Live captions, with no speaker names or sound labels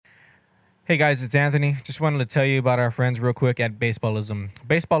Hey guys, it's Anthony. Just wanted to tell you about our friends real quick at Baseballism.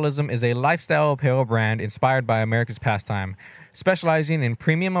 Baseballism is a lifestyle apparel brand inspired by America's pastime, specializing in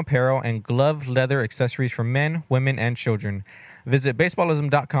premium apparel and glove leather accessories for men, women, and children. Visit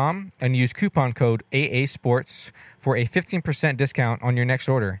baseballism.com and use coupon code AASports for a 15% discount on your next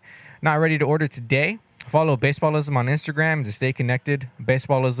order. Not ready to order today? Follow Baseballism on Instagram to stay connected.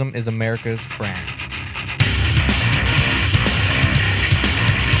 Baseballism is America's brand.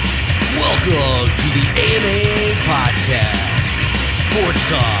 Welcome to the AMA Podcast, Sports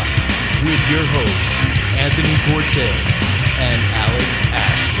Talk, with your hosts, Anthony Cortez and Alex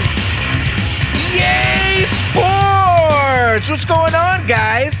Ashley. Yay, sports! What's going on,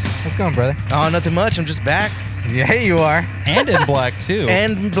 guys? What's going on, brother? Oh, nothing much. I'm just back. Yeah, hey, you are. And in black, too.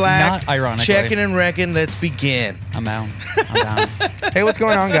 And black. Not ironically. Checking and wrecking. Let's begin. I'm down. Hey, what's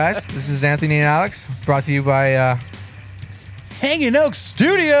going on, guys? This is Anthony and Alex, brought to you by... Hanging Oak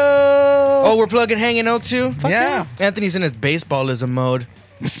Studio! Oh, we're plugging Hanging Oak, too? yeah. Anthony's in his baseballism mode.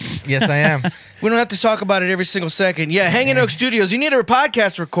 Yes, I am. We don't have to talk about it every single second. Yeah, Hanging Oak Studios. You need a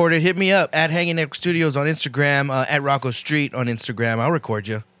podcast recorded, hit me up at Hanging Oak Studios on Instagram, at Rocco Street on Instagram. I'll record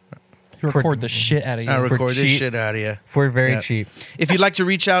you. Record the shit out of you. I'll record this cheap. shit out of you. For very Yeah. cheap. If you'd like to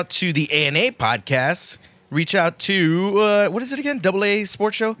reach out to the ANA podcast, reach out to, what is it again? Double A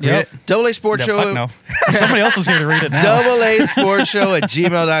Sports Show? Yep. Double A Sports Yeah, Show. fuck no. Somebody else is here to read it now. Double A Sports Show at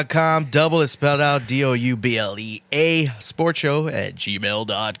gmail.com. Double is spelled out DOUBLEA Sports Show at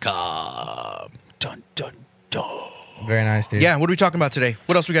gmail.com. Dun, dun, dun. Very nice, dude. Yeah, what are we talking about today?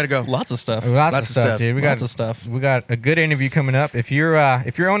 What else we got to go? Lots of stuff. Lots of stuff, dude. We Lots got of stuff. We got a good interview coming up. If you're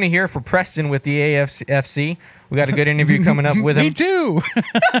only here for Preston with the AFC, we got a good interview coming up with him. Me too.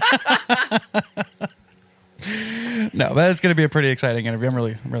 No, that's going to be a pretty exciting interview. I'm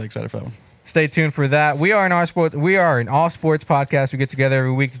really excited for that one. Stay tuned for that. We are an all sports podcast. We get together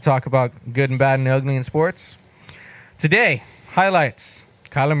every week to talk about good and bad and ugly in sports. Today, highlights.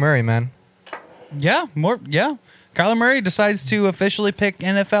 Kyler Murray, man. Yeah, Kyler Murray decides to officially pick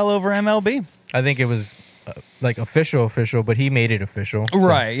NFL over MLB. I think it was like official, but he made it official. So-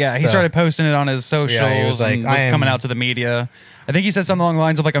 Right, yeah. He so- started posting it on his socials Yeah, he was like, and was I am- coming out to the media. I think he said something along the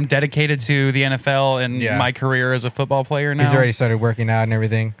lines of, like, I'm dedicated to the NFL and Yeah. my career as a football player now. He's already started working out and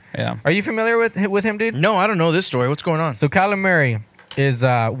everything. Yeah. Are you familiar with him, dude? No, I don't know this story. What's going on? So Kyler Murray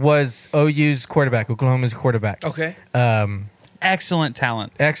was OU's quarterback, Oklahoma's quarterback. Okay. Excellent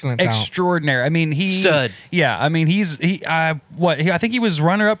talent. Excellent talent. Extraordinary. I mean, Stud. Yeah, I mean, I think he was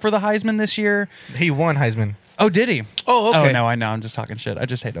runner-up for the Heisman this year. He won Heisman. Oh, did he? Oh, okay. Oh, no, I know. I'm just talking shit. I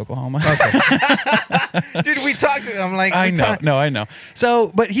just hate Oklahoma. Dude, we talked to him. Like, I know.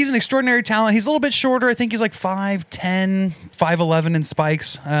 So, but he's an extraordinary talent. He's a little bit shorter. I think he's like 5'10", 5'11" in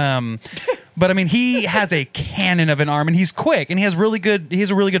spikes. But I mean, he has a cannon of an arm, and he's quick, and he has a really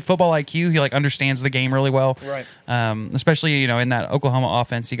good football IQ. He like understands the game really well. Right. Especially, in that Oklahoma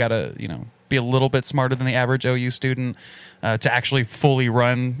offense, you got to, be a little bit smarter than the average OU student to actually fully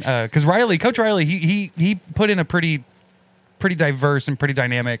run. Because Coach Riley, he put in a pretty diverse and pretty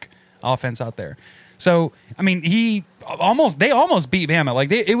dynamic offense out there. So, I mean, they almost beat Bama.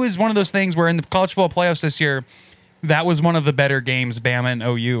 Like, it was one of those things where in the college football playoffs this year, that was one of the better games, Bama and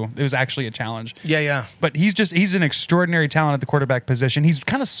OU. It was actually a challenge. Yeah. But he's an extraordinary talent at the quarterback position. He's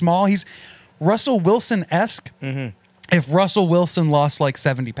kind of small. He's Russell Wilson-esque. Mm-hmm. If Russell Wilson lost like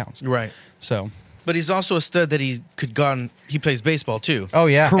 70 pounds. Right. So, But he's also a stud that he plays baseball, too. Oh,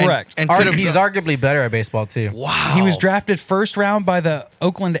 yeah. Correct. And And could've he's gone- arguably better at baseball, too. Wow. he was drafted first round by the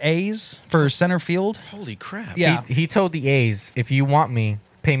Oakland A's for center field. Holy crap. Yeah. He told the A's, if you want me,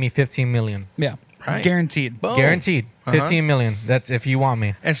 pay me $15 million. Yeah. Right. Guaranteed. Boom. Guaranteed. $15 million. That's if you want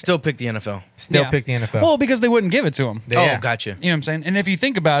me. And still pick the NFL. Still Yeah. pick the NFL. Well, because they wouldn't give it to him. Yeah. Oh, gotcha. You know what I'm saying? And if you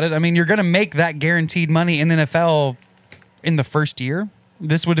think about it, I mean, you're going to make that guaranteed money in the NFL in the first year.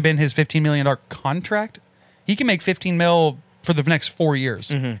 This would have been his $15 million contract. He can make $15 million for the next 4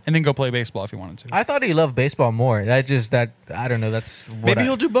 years and then go play baseball if he wanted to. I thought he loved baseball more. I don't know. That's what Maybe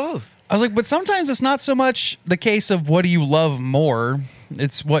he'll do both. I was like, but sometimes it's not so much the case of what do you love more.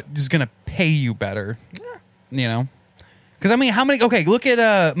 It's what is going to pay you better. Yeah. Because, I mean, look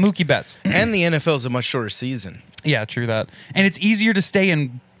at Mookie Betts. And the NFL is a much shorter season. Yeah, true that. And it's easier to stay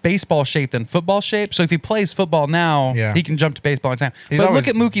in baseball shape than football shape. So if he plays football now, Yeah. he can jump to baseball in time. He's But always-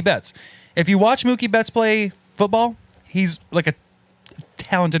 look at Mookie Betts. If you watch Mookie Betts play football, he's like a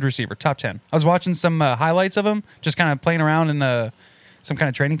talented receiver, top 10. I was watching some highlights of him, just kind of playing around in some kind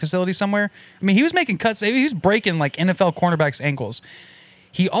of training facility somewhere. I mean, he was making cuts. He was breaking like NFL cornerbacks' ankles.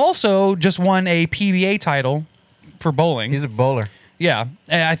 He also just won a PBA title for bowling. He's a bowler. Yeah,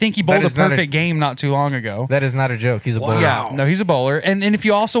 and I think he bowled a is not a- perfect game not too long ago. That is not a joke. He's a bowler. Yeah, no, he's a bowler, and if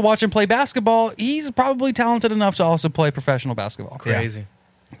you also watch him play basketball, he's probably talented enough to also play professional basketball. Crazy.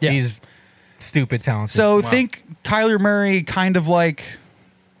 Yeah. He's stupid talented. So think Kyler Murray, kind of like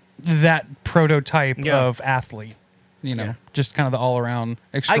that prototype Yeah. of athlete. You know, Yeah. just kind of the all around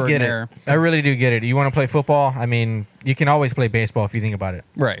I get extraordinaire. it. I really do get it. You want to play football? I mean, you can always play baseball if you think about it.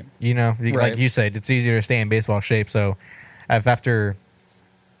 Right. You know, Right. like you said, it's easier to stay in baseball shape. So, if after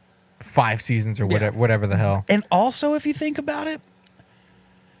 5 seasons or whatever the hell, And also, if you think about it,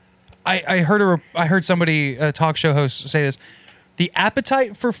 I heard somebody, a talk show host, say this: the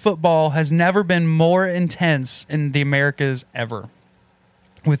appetite for football has never been more intense in the Americas ever.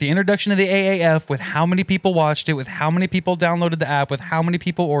 With the introduction of the AAF, with how many people watched it, with how many people downloaded the app, with how many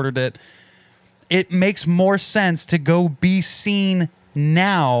people ordered it, it makes more sense to go be seen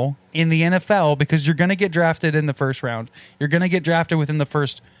now in the NFL because you're going to get drafted in the first round. You're going to get drafted within the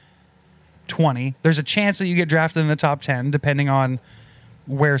first 20. There's a chance that you get drafted in the top 10, depending on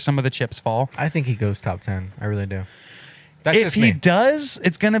where some of the chips fall. I think he goes top 10. I really do. That's If just he me. does,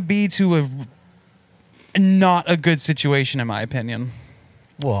 it's going to be to a not a good situation, in my opinion.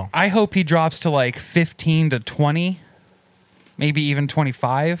 Well, I hope he drops to like 15 to 20, maybe even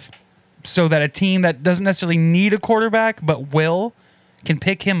 25, so that a team that doesn't necessarily need a quarterback but can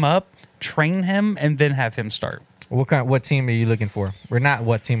pick him up, train him, and then have him start. what team are you looking for? Or not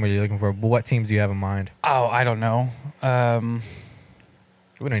what team are you looking for, but what teams do you have in mind? Oh, I don't know.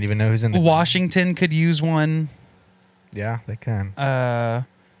 We don't even know who's in the Washington could use one. Yeah, they can.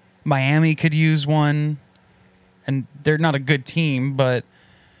 Miami could use one. And they're not a good team, but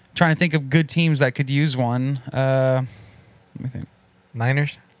trying to think of good teams that could use one. Let me think.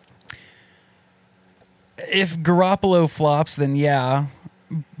 Niners? If Garoppolo flops, then yeah.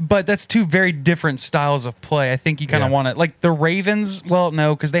 But that's two very different styles of play. I think you kind of Yeah. want it. Like the Ravens, well,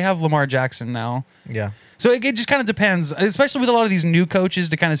 no, because they have Lamar Jackson now. Yeah. So it just kind of depends, especially with a lot of these new coaches,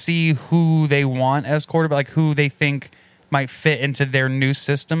 to kind of see who they want as quarterback, like who they think might fit into their new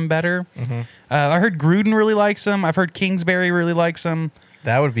system better. Mm-hmm. I heard Gruden really likes him. I've heard Kingsbury really likes him.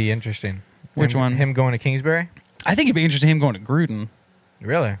 That would be interesting. Which one? Him going to Kingsbury? I think it'd be interesting him going to Gruden.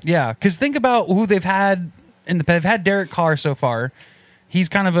 Really? Yeah, because think about who they've had they've had Derek Carr so far. He's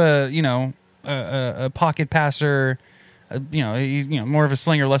kind of a pocket passer. He's more of a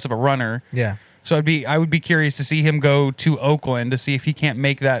slinger, less of a runner. Yeah. So I would be curious to see him go to Oakland to see if he can't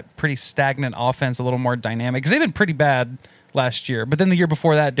make that pretty stagnant offense a little more dynamic, because they've been pretty bad last year. But then the year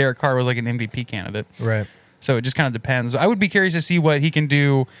before that, Derek Carr was like an MVP candidate. Right. So it just kind of depends. I would be curious to see what he can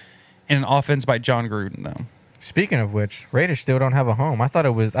do in an offense by John Gruden, though. Speaking of which, Raiders still don't have a home. I thought they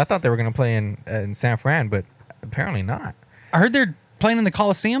were going to play in San Fran, but apparently not. I heard they're playing in the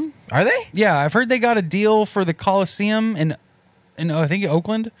Coliseum. Are they? Yeah, I've heard they got a deal for the Coliseum in I think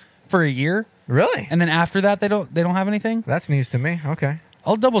Oakland for a year, Really? and then after that they don't have anything. That's news to me. Okay.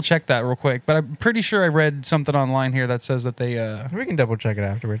 I'll double check that real quick, but I'm pretty sure I read something online here that says that they. We can double check it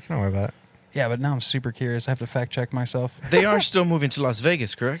afterwards. Don't worry about it. Yeah, but now I'm super curious. I have to fact check myself. They are still moving to Las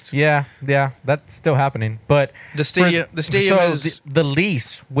Vegas, correct? Yeah, that's still happening. But The stadium is the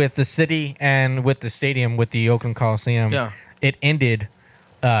lease with the city and with the stadium with the Oakland Coliseum. Yeah. It ended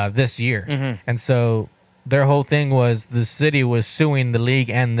this year, and so their whole thing was the city was suing the league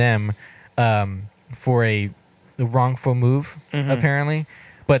and them for a wrongful move, apparently.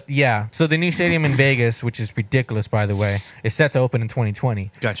 But yeah, so the new stadium in Vegas, which is ridiculous, by the way, is set to open in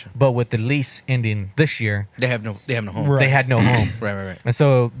 2020. Gotcha. But with the lease ending this year, They have no home. Right. they had no home. Right. And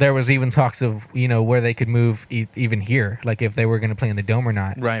so there was even talks of where they could move even here, like if they were going to play in the dome or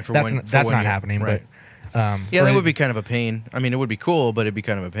not. Right, for that's one- for that's one not year. happening. Right. But Yeah, that would be kind of a pain. I mean, it would be cool, but it'd be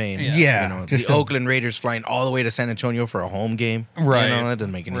kind of a pain. Yeah, the just a- Oakland Raiders flying all the way to San Antonio for a home game. Right. That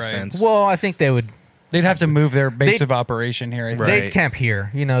doesn't make any Right. sense. well, I think they would. They'd have to move their base They- of operation here, I think. Right. They'd camp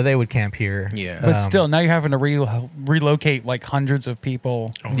here. They would camp here. Yeah. But still, now you're having to relocate like hundreds of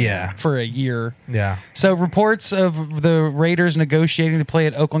people Yeah. for a year. Yeah. So reports of the Raiders negotiating to play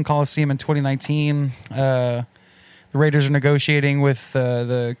at Oakland Coliseum in 2019. The Raiders are negotiating with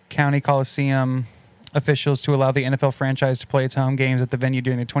the county Coliseum officials to allow the NFL franchise to play its home games at the venue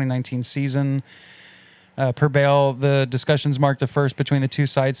during the 2019 season. Per bail, the discussions marked the first between the two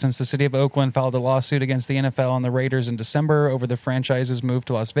sides since the city of Oakland filed a lawsuit against the NFL and the Raiders in December over the franchise's move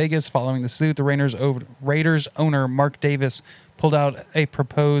to Las Vegas. Following the suit, the Raiders owner, Mark Davis, pulled out a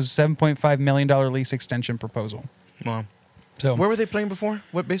proposed $7.5 million lease extension proposal. Well, So, where were they playing before?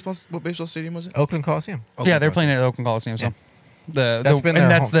 What baseball stadium was it? Oakland Coliseum. yeah, they're playing at Oakland Coliseum. So. That's That's been and their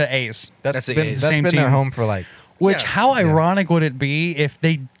that's home. the A's. That's the been, A's. that's Same been their team. home for like. Which Yeah. how ironic would it be if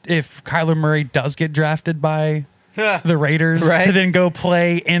Kyler Murray does get drafted by the Raiders Right. to then go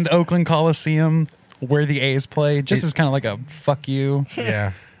play in Oakland Coliseum where the A's play, just as kind of like a fuck you.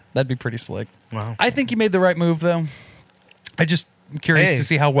 Yeah. That'd be pretty slick. Wow. I think he made the right move, though. I just am curious Hey. to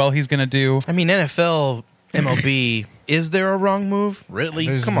see how well he's going to do. I mean, NFL, MLB, is there a wrong move? Really?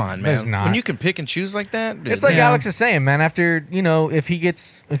 There's- Come on, there's man. not. When you can pick and choose like that, It's like Yeah. Alex is saying, man. After if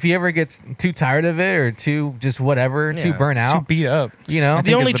he ever gets too tired of it or too just whatever, too Yeah. burnt To out, beat up. I the think only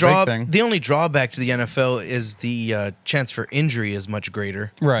is the big draw thing. the only drawback to the NFL is the chance for injury is much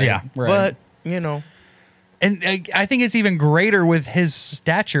greater. Right. Yeah. Right. But And I think it's even greater with his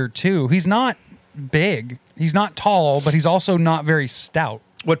stature, too. He's not big. He's not tall, but he's also not very stout.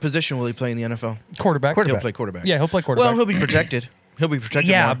 what position will he play in the NFL? Quarterback. He'll play quarterback. Yeah, he'll play quarterback. Well, he'll be protected. He'll be protected.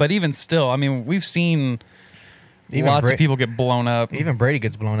 yeah, more. but even still, I mean, we've seen Even lots Bra- of people get blown up. even Brady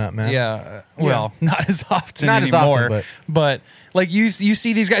gets blown up, man. Yeah. Well, not as often Not as anymore. often, but like you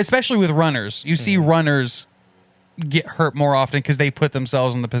see these guys, especially with runners. You see runners get hurt more often because they put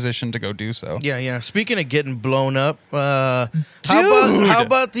themselves in the position to go do so. Yeah. Speaking of getting blown up, how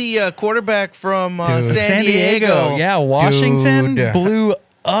about the quarterback from Dude. San Diego? Yeah, Washington Dude. blew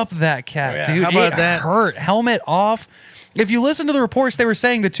up that cat, Yeah, dude. how about it that? hurt. Helmet off. If you listen to the reports, they were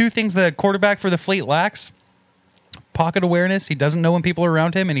saying the two things the quarterback for the Fleet lacks: pocket awareness. He doesn't know when people are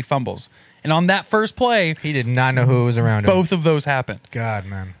around him, and he fumbles. And on that first play, He did not know who was around him. both of those happened. God,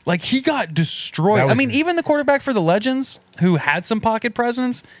 man. Like, he got destroyed. That was- I mean, even the quarterback for the Legends, who had some pocket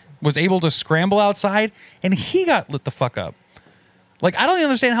presence, was able to scramble outside, and he got lit the fuck up. Like, I don't even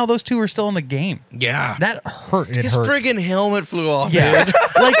understand how those two are still in the game. Yeah. That hurt. It His hurt. friggin' helmet flew off. Yeah. dude.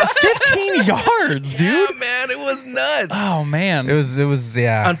 Like 15 yards, dude. Yeah, man, it was nuts. Oh, man. It was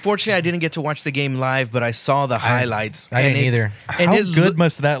yeah. Unfortunately, I didn't get to watch the game live, but I saw the highlights. I didn't either. And How it good looked-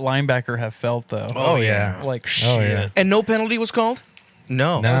 must that linebacker have felt, though? Oh, yeah. Like, Oh, shit. yeah. And no penalty was called?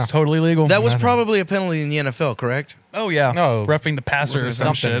 No. That was totally legal. That was Nothing. probably a penalty in the NFL, correct? oh, yeah. No. Roughing the passer or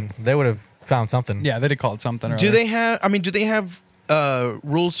some shit. something. They would have found something. Yeah, they did call it something. Or Do other. they have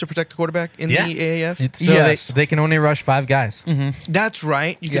rules to protect the quarterback in Yeah. the AAF? So Yes. they can only rush 5 guys. That's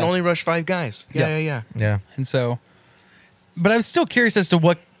right. You can Yeah. only rush 5 guys. Yeah. Yeah. Yeah. And so, but I was still curious as to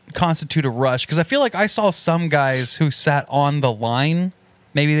what constitute a rush, because I feel like I saw some guys who sat on the line.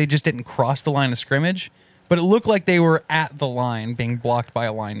 Maybe they just didn't cross the line of scrimmage, but it looked like they were at the line being blocked by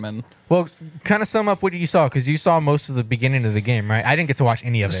a lineman. Well, kind of sum up what you saw, because you saw most of the beginning of the game, right? I didn't get to watch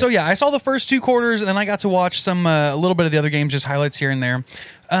any of it. So yeah, I saw the first 2 quarters, and then I got to watch some a little bit of the other games, just highlights here and there.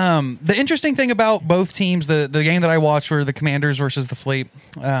 The interesting thing about both teams, the game that I watched were the Commanders versus the Fleet.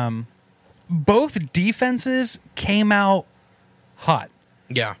 Both defenses came out hot.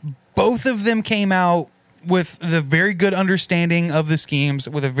 Yeah. Both of them came out with the very good understanding of the schemes,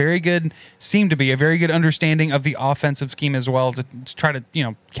 with a very good, seemed to be a very good understanding of the offensive scheme as well, to try to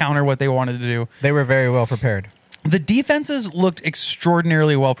counter what they wanted to do. They were very well prepared. The defenses looked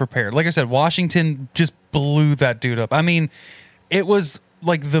extraordinarily well prepared. Like I said, Washington just blew that dude up. I mean, it was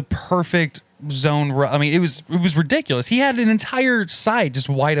like the perfect zone. I mean, it was ridiculous. He had an entire side just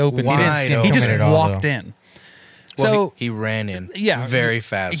wide open. Wide He didn't seem open. He just committed at all, walked though. in. Well, So he ran in Yeah. very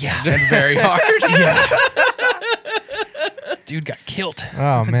fast Yeah. and very hard. dude got killed.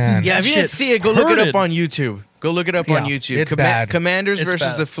 Oh man. Yeah, if you Shit didn't see it, go look it hurted. up on YouTube. Go look it up on Yeah, YouTube. it's bad. Commanders It's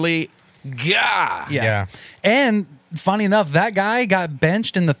versus bad. the Fleet. Yeah. Yeah. And funny enough, that guy got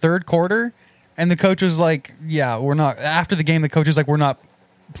benched in the 3rd quarter, and the coach was like, "Yeah, we're not." After the game, the coach was like, "We're not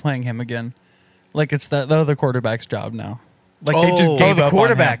playing him again. Like it's the other quarterback's job now." Like they just gave the up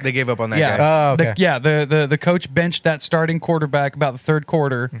quarterback. On him. They gave up on that Yeah. guy. Oh, okay. The coach benched that starting quarterback about the 3rd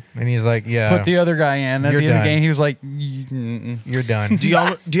quarter, And he's like, yeah, put the other guy in. At You're the end of done. the game, he was like, "Mm-mm." you're done. Do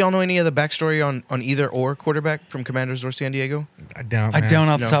y'all know any of the backstory on either or quarterback from Commanders or San Diego? I don't. I man. don't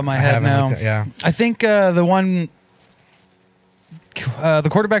off the No, top of my I head haven't now. looked at- yeah. I think the one, the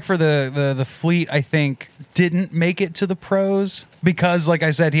quarterback for the Fleet, I think, didn't make it to the pros because, like I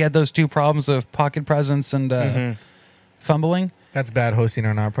said, he had those 2 problems of pocket presence and fumbling. That's bad hosting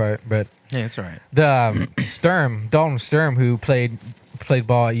on our part, but Yeah, it's all right. the Dalton Sturm, who played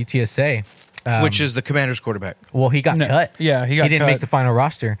ball at UTSA, Which is the Commanders quarterback well, he got No, cut. yeah, he got didn't cut. make the final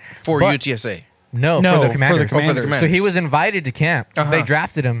roster for But- UTSA. No, No, for the for the Commanders. Commanders. So he was invited to camp. Uh-huh. They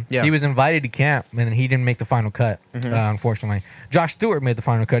drafted him. Yeah. He was invited to camp, and he didn't make the final cut. Unfortunately, Josh Stewart made the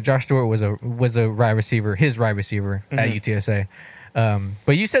final cut. Josh Stewart was a wide receiver, his wide receiver at UTSA.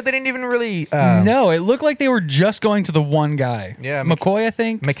 But you said they didn't even really. No, it looked like they were just going to the one guy. Yeah, McCoy, I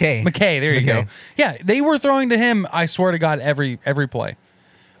think. McKay. McKay, there you McKay. go. Yeah, they were throwing to him, I swear to God, every play.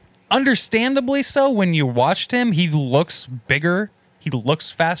 Understandably so, when you watched him, he looks bigger, he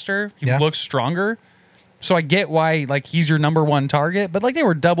looks faster, he Yeah. looks stronger. So I get why like he's your number one target, but like they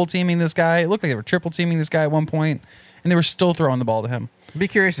were double teaming this guy. It looked like they were triple teaming this guy at one point, and they were still throwing the ball to him. Be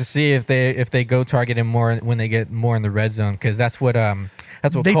curious to see if they go target him more when they get more in the red zone, because that's what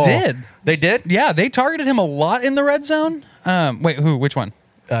They Cole, did. They did. Yeah, they targeted him a lot in the red zone. Wait, who? Which one?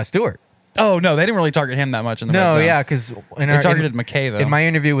 Stewart. Oh no, they didn't really target him that much in the red No, zone. yeah, because They targeted McKay though. In my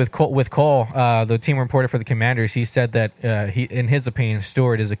interview with Cole, the team reporter for the Commanders, he said that he, in his opinion,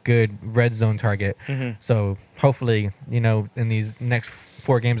 Stewart is a good red zone target. So hopefully, in these next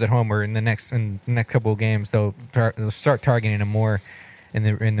 4 games at home or in the next couple of games, they'll start targeting him more in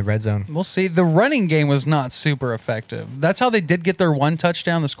the red zone. We'll see. The running game was not super effective. That's how they did get their one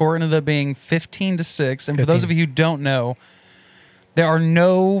touchdown. The score ended up being 15-6. And for those of you who don't know, there are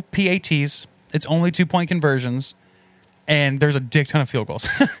no PATs. It's only 2-point conversions, and there's a dick ton of field goals.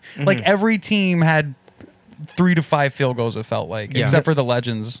 Like every team had 3 to 5 field goals. It felt like, except for the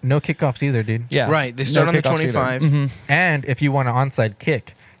Legends. No kickoffs either, dude. Yeah, Right. They start no on the kickoffs either. 25. And if you want an onside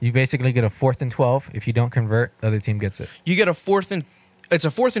kick, you basically get a 4th and 12. If you don't convert, the other team gets it. You get a 4th and... It's a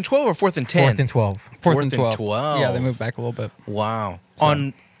 4th and 12 or 4th and 10? 4th and 12. Fourth Fourth and and 12. 12. Yeah, they moved back a little bit. Wow.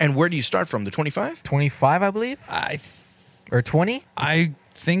 And where do you start from? The 25? 25, I believe, or 20. I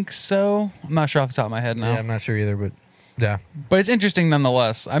think so. I'm not sure off the top of my head now. Yeah, I'm not sure either, but yeah. But it's interesting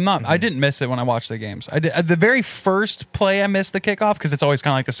nonetheless. I didn't miss it when I watched the games. I did, the very first play I missed the kickoff because it's always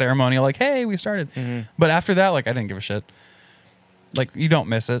kind of like the ceremonial, like, hey, we started. But after that, like, I didn't give a shit. Like, you don't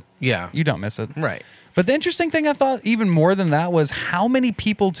miss it. Yeah. You don't miss it. Right. But the interesting thing I thought even more than that was how many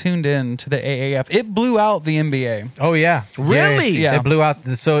people tuned in to the AAF. It blew out the NBA. Oh yeah, Really? Yeah. It blew out.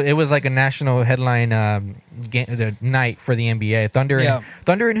 So it was like a national headline the night for the NBA. Thunder. Yeah.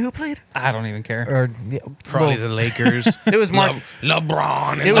 Thunder and who played? I don't even care. Or Probably well, the Lakers. it was Mark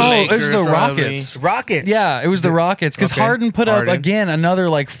LeBron. And It the was- Oh, it Lakers, was the probably. Rockets. Rockets. Yeah, it was the Rockets because Okay. Harden put up Harden. again another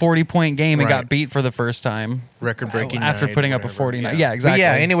like 40-point game and Right. got beat for the first time Record-breaking after night, putting up a whatever. 49. Yeah. Yeah, But exactly.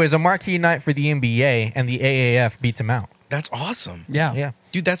 yeah. Anyways, a marquee night for the NBA, and the AAF beats him out. That's awesome. yeah. Yeah.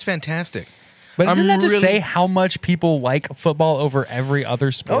 Dude, that's fantastic. But I'm didn't that just really- say how much people like football over every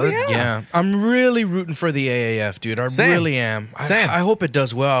other sport? Oh, yeah. Yeah. I'm really rooting for the AAF, dude. I Same. really am. Same. I hope it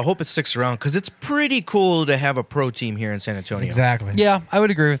does well. I hope it sticks around because it's pretty cool to have a pro team here in San Antonio. Exactly. Yeah, I would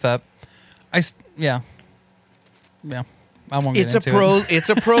agree with that. Yeah. I won't get It's a into pro. it. It's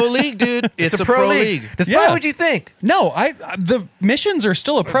a pro league, dude. It's a pro league. Despite Yeah. what you think. No, the Missions are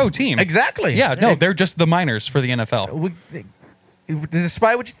still a pro team. Exactly. Yeah, no, they're just the minors for the NFL.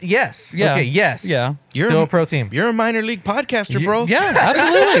 Despite what you yes. Yeah. Okay. Yes. Yeah. You're Still a- a pro team. You're a minor league podcaster, bro. Yeah,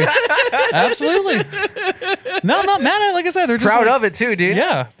 absolutely. Absolutely. No, I'm not mad at it. Like I said, they're just Proud like, of it too, dude.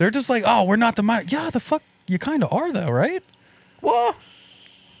 Yeah, they're just like, oh, we're not the minor. Yeah, the fuck, you kind of are though, right? Well,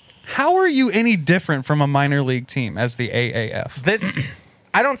 How are you any different from a minor league team as the AAF? that's.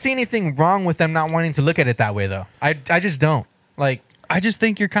 I don't see anything wrong with them not wanting to look at it that way, though. I just don't. Like, I just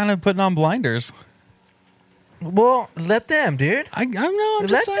think you're kind of putting on blinders. well, let them, dude. I know. I'm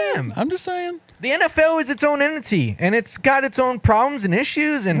just Let saying. them. I'm just saying. The NFL is its own entity, and it's got its own problems and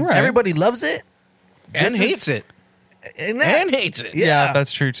issues, and Right. everybody loves it. And This hates it. And, that, And hates it. Yeah.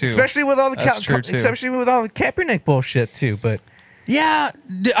 That's true too. especially with all the That's true, too. especially with all the Kaepernick bullshit too. But Yeah,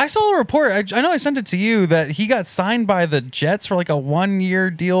 I saw a report. I know I sent it to you that he got signed by the Jets for like a 1-year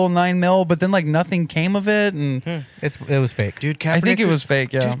deal, $9 million, but then like nothing came of it, and it was fake. Dude, Kaepernick. I think it was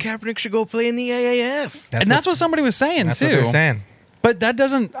fake. Yeah, Dude, Kaepernick should go play in the AAF. that's what somebody was saying that's too. what they're saying. But that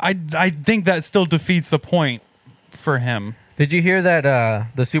doesn't. I think that still defeats the point for him. Did you hear that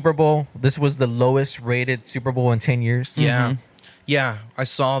the Super Bowl? This was the lowest rated Super Bowl in 10 years. Yeah. Yeah, I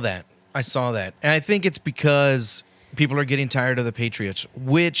saw that. And I think it's because people are getting tired of the Patriots,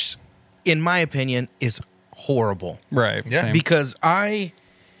 which, in my opinion, is horrible. Right. Yeah. Same. Because I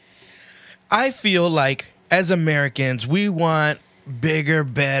feel like as Americans, we want bigger,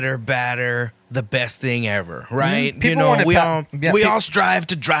 better, badder, the best thing ever, right? People you know, want it we pa- yeah, we pe- all strive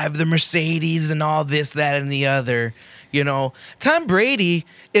to drive the Mercedes and all this, that, and the other. You know, Tom Brady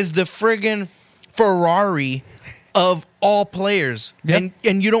is the friggin' Ferrari of all players, Yep.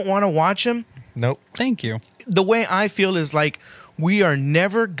 and you don't want to watch him. Nope. Thank you. The way I feel is like we are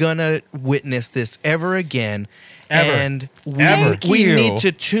never gonna witness this ever again. Ever. And we, Ever. we you. need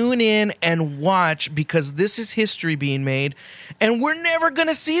to tune in and watch because this is history being made, and we're never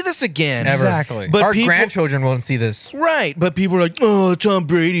gonna see this again. Ever. Exactly. But Our people- grandchildren won't see this. Right, but people are like, "Oh, Tom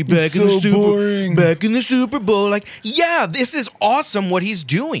Brady back in the Super Bowl." Like, yeah, this is awesome what he's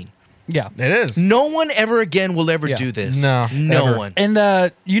doing. Yeah. It is. No one ever again will ever Yeah. do this. No, no ever. one.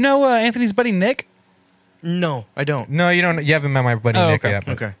 And you know Anthony's buddy Nick. No, I don't. No, you don't. You haven't met my buddy Oh, Nick okay. yet.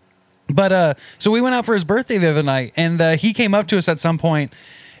 but- Okay. But so we went out for his birthday the other night, and he came up to us at some point,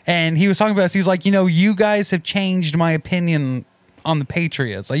 And he was talking about this. He was like, you guys have changed my opinion on the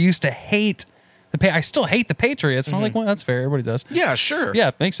Patriots. I used to hate I still hate the Patriots. And I'm like, well, that's fair. Everybody does. Yeah, sure.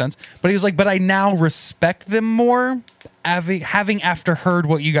 Yeah, makes sense. But he was like, but I now respect them more, having after heard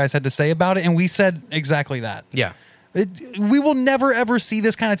what you guys had to say about it. And we said exactly that. Yeah. We will never, ever see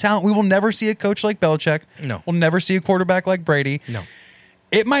this kind of talent. We will never see a coach like Belichick. No. We'll never see a quarterback like Brady. No.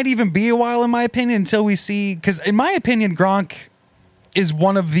 It might even be a while, in my opinion, until we see, because in my opinion, Gronk is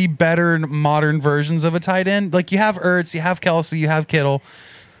one of the better modern versions of a tight end. Like, you have Ertz, you have Kelsey, you have Kittle,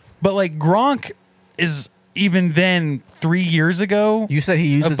 but like Gronk is, even then, 3 years ago, You said he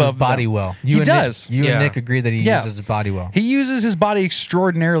uses his above body them. well. He does. You Yeah. and Nick agree that he Yeah. uses his body well. He uses his body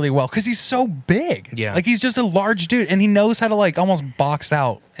extraordinarily well because he's so big. Yeah. Like, he's just a large dude, and he knows how to, like, almost box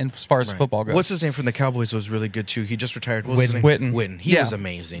out as far as football goes. What's his name from the Cowboys was really good too. He just retired. What was his name? Witten. He Yeah. was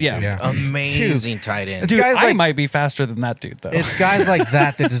amazing. Yeah. dude. Yeah. Amazing tight end. Dude, guys I like- might be faster than that dude, though. It's guys like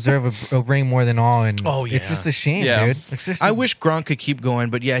that deserve a ring more than all, and Oh, yeah. it's just a shame, Yeah. dude. It's just I wish Gronk could keep going,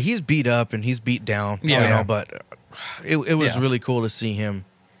 but yeah, he's beat up and he's beat down. Yeah. You know, but it was Yeah. really cool to see him,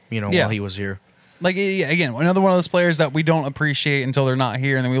 Yeah. while he was here. Like, yeah, again, another one of those players that we don't appreciate until they're not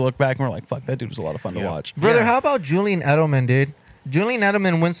here, and then we look back and we're like, fuck, that dude was a lot of fun to Yeah. watch. Brother, Yeah. how about Julian Edelman, dude? Julian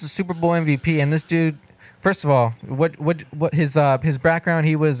Edelman wins the Super Bowl MVP, and this dude, first of all, what his background?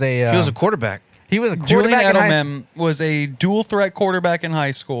 He was a He was a quarterback. quarterback. Julian in high Edelman was a dual threat quarterback in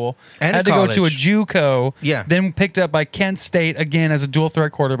high school. And had in to go to a college. JUCO. Yeah. Then picked up by Kent State again as a dual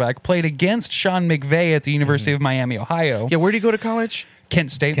threat quarterback. Played against Sean McVay at the University of Miami, Ohio. Yeah, where'd he go to college?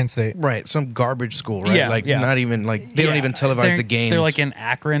 Kent State. Kent State. Right, some garbage school, right? Yeah, like yeah. not even like they don't Yeah. even televise They're- the games. They're like in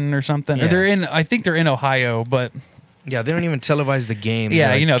Akron or something. Or Yeah. they're in. I think they're in Ohio, but yeah, they don't even televise the game.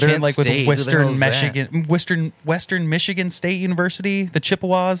 yeah, they're Kent in like State, with who the hell Western is that? Michigan, Western Michigan State University, the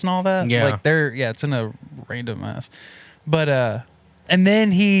Chippewas and all that. Yeah. like it's in a random mess. But and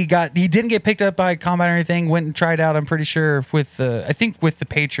then he didn't get picked up by Combat or anything. Went and tried out. I'm pretty sure with the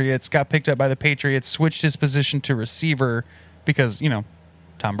Patriots. Got picked up by the Patriots. Switched his position to receiver because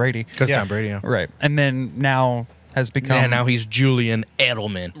Tom Brady. Because Yeah. Tom Brady. Yeah. Right, and then now has become. Yeah, now he's Julian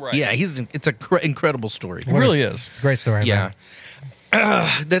Edelman. Right. Yeah, it's an incredible story. It really is. Great story, Yeah.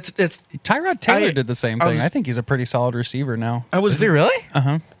 man. That's Tyrod Taylor I- did the same I thing. was- I think he's a pretty solid receiver now. I was Is he really?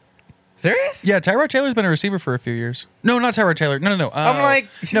 Serious? Yeah, Tyrod Taylor's been a receiver for a few years. No, not Tyrod Taylor. No. I'm like,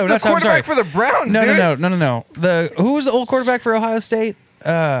 he's the that's- I'm quarterback sorry. for the Browns, No, dude. no. Who was the old quarterback for Ohio State? Oh,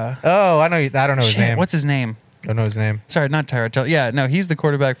 I know. I don't know his Shit, name. what's his name? Don't know his name. Sorry, not Tyrod Taylor. Yeah, no, he's the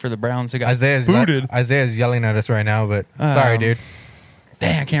quarterback for the Browns who got Isaiah's booted. Isaiah's yelling at us right now, but sorry, dude.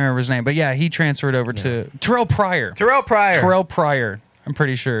 Dang, I can't remember his name. But yeah, he transferred over to Terrell Pryor. Terrell Pryor. Terrell Pryor, I'm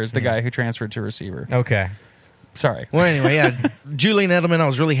pretty sure, is the guy who transferred to receiver. Okay. Sorry. Well, anyway, yeah, Julian Edelman. I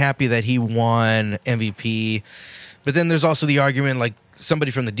was really happy that he won MVP, but then there's also the argument like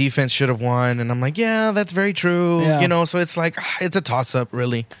somebody from the defense should have won, and I'm like, yeah, that's very true. Yeah. So it's like it's a toss up,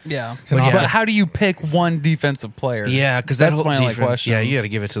 really. Yeah. an But option. how do you pick one defensive player? Yeah, because that's that whole my only defense. question. Yeah, you got to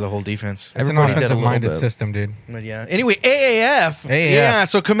give it to the whole defense. It's Everybody an did a little offensive-minded bit. system, dude. But yeah. Anyway, AAF. AAF. Yeah.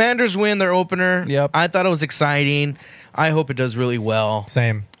 So Commanders win their opener. Yep. I thought it was exciting. I hope it does really well.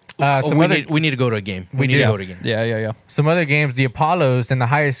 Same. We need to go to a game. We need to go to a game. Yeah. Some other games, the Apollos in the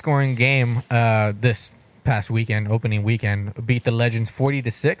highest scoring game this past weekend, opening weekend, beat the Legends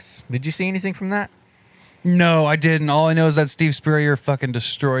 40-6. Did you see anything from that? No, I didn't. All I know is that Steve Spurrier fucking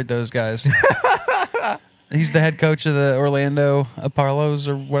destroyed those guys. He's the head coach of the Orlando Apollos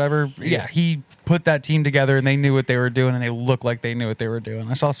or whatever. Yeah, he put that team together and they knew what they were doing and they looked like they knew what they were doing.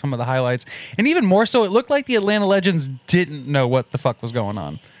 I saw some of the highlights. And even more so, it looked like the Atlanta Legends didn't know what the fuck was going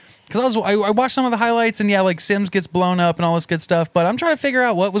on. Because I watched some of the highlights and yeah, like Sims gets blown up and all this good stuff, but I'm trying to figure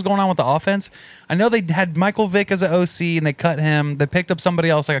out what was going on with the offense. I know they had Michael Vick as an OC and they cut him. They picked up somebody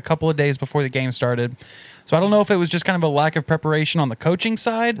else like a couple of days before the game started. So I don't know if it was just kind of a lack of preparation on the coaching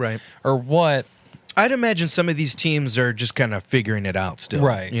side, Right. or what. I'd imagine some of these teams are just kind of figuring it out still.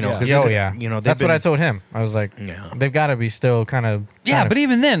 Right, yeah. 'cause Oh, they- yeah. they've That's what been- I told him. I was like, Yeah. they've got to be still kind of. Yeah, but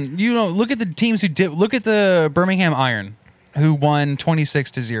even then, look at the teams who did. Look at the Birmingham Iron, who won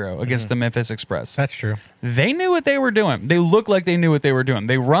 26-0 against the Memphis Express. That's true. They knew what they were doing. They looked like they knew what they were doing.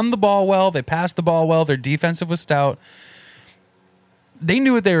 They run the ball well. They passed the ball well. Their defensive was stout. They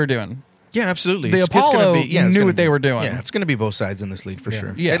knew what they were doing. Yeah, absolutely. The Apollo it's knew gonna what they be- were doing. Yeah, it's going to be both sides in this league for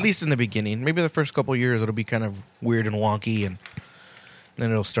sure. Yeah. At least in the beginning. Maybe the first couple of years it'll be kind of weird and wonky, and then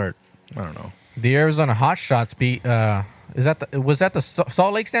it'll start. I don't know. The Arizona Hotshots beat. Was that the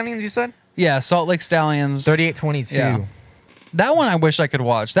Salt Lake Stallions? You said Yeah, Salt Lake Stallions. 38-22. Yeah. That one I wish I could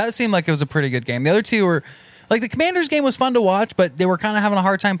watch. That seemed like it was a pretty good game. The other two were like the Commanders game was fun to watch, but they were kind of having a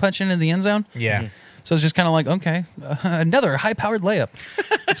hard time punching into the end zone. Yeah. So it's just kind of like, okay, another high-powered layup.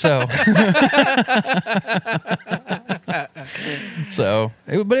 So,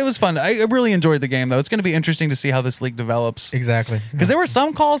 but it was fun. I really enjoyed the game, though. It's going to be interesting to see how this league develops. Exactly. Because there were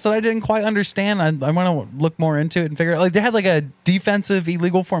some calls that I didn't quite understand. I want to look more into it and figure out. Like, they had like a defensive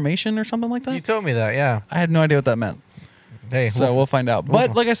illegal formation or something like that. You told me that, yeah. I had no idea what that meant. Hey, So we'll find out.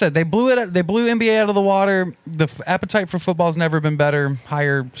 But like I said, they blew it. They blew NBA out of the water. The appetite for football's never been better,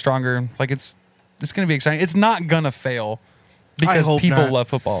 higher, stronger. Like it's going to be exciting. It's not going to fail because hope people not. love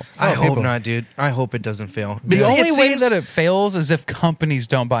football. I hope people. not, dude. I hope it doesn't fail. The It only way seems- that it fails is if companies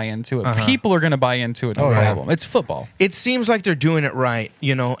don't buy into it. People are going to buy into it. No Oh, yeah. problem. It's football, it seems like they're doing it right,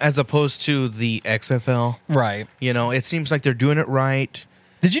 as opposed to the XFL. right? It seems like they're doing it right.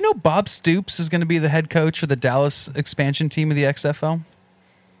 Did you know Bob Stoops is going to be the head coach for the Dallas expansion team of the XFL?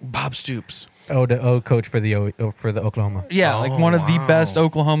 Bob Stoops. the coach for the Oklahoma Yeah, like one of the wow. best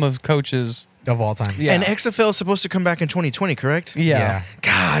Oklahoma coaches. of all time. Yeah. And XFL is supposed to come back in 2020, correct? Yeah.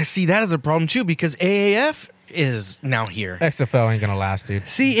 God, I see that as a problem too because AAF is now here. XFL ain't gonna last, dude.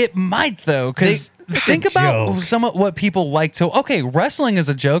 See, it might though, because It's think a about joke. some of what people like to. Okay, wrestling is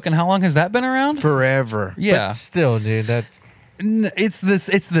a joke, and how long has that been around? Forever. Yeah, But still, dude, it's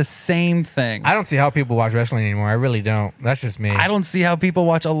the same thing. I don't see how people watch wrestling anymore. I really don't. That's just me. I don't see how people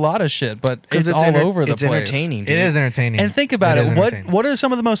watch a lot of shit, but it's all enter- over the it's place. entertaining. It dude. is entertaining. And think about is it. What entertaining. what are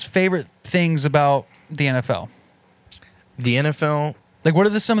some of the most favorite things about the NFL? The NFL, Like, what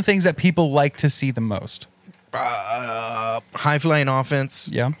are some of the things that people like to see the most? high flying offense.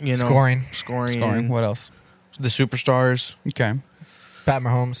 Yeah. Scoring. Scoring. What else? The superstars. Okay. Pat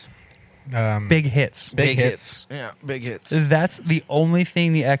Mahomes. Big hits. Big hits. Yeah, big hits. That's the only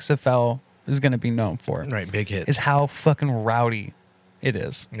thing the XFL is going to be known for. Right, big hits. Is how fucking rowdy it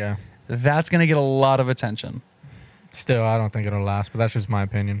is. Yeah. That's going to get a lot of attention. Still, I don't think it'll last, but that's just my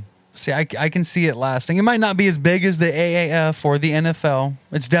opinion. See, I can see it lasting. It might not be as big as the AAF or the NFL.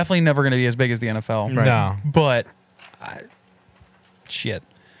 It's definitely never going to be as big as the NFL. Right. No. But, shit.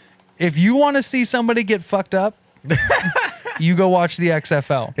 If you want to see somebody get fucked up, you go watch the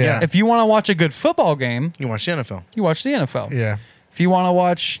XFL. Yeah. If you want to watch a good football game, You watch the NFL. you watch the NFL. Yeah. If you want to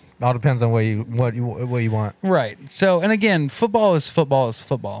watch, All depends on what you want. right. So, and again, football is football is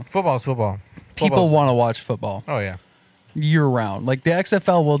football. Football is football. People Football's- want to watch football Oh yeah. year round. Like the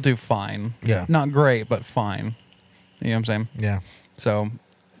XFL will do fine. Yeah. Not great, but fine. You know what I'm saying? Yeah. So,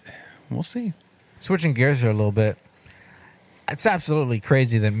 we'll see. Switching gears here a little bit. It's absolutely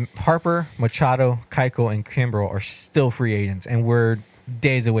crazy that Harper, Machado, Keuchel, and Kimbrel are still free agents, and we're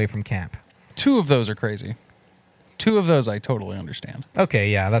days away from camp. Two of those are crazy. Two of those I totally understand.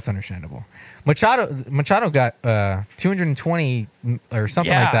 Okay, yeah, that's understandable. Machado got 220 or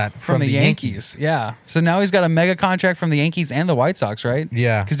something like that from the Yankees. Yeah. So now he's got a mega contract from the Yankees and the White Sox, right?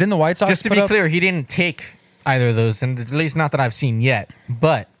 Yeah. Because didn't the White Sox Just to put be up- clear, he didn't take either of those, and at least not that I've seen yet.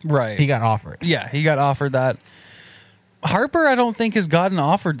 But Right. he got offered. Yeah, he got offered that. Harper, I don't think has gotten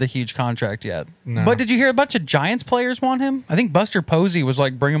offered the huge contract yet. No. But did you hear a bunch of Giants players want him? I think Buster Posey was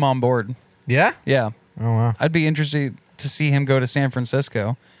like, bring him on board. Yeah. Yeah. Oh wow, I'd be interested to see him go to San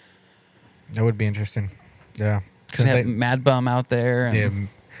Francisco. that would be interesting. Yeah, Because they have Mad Bum out there and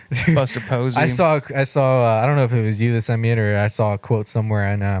yeah. Buster Posey. I saw. I don't know if it was you that sent me it, or I saw a quote somewhere,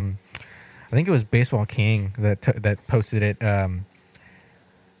 and I think it was Baseball King that posted it.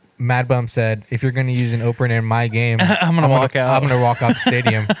 Mad Bum said, "If you're going to use an opener in my game, I'm gonna walk out." I'm going to walk out the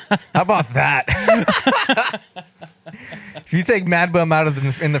stadium." How about that? If you take Mad Bum out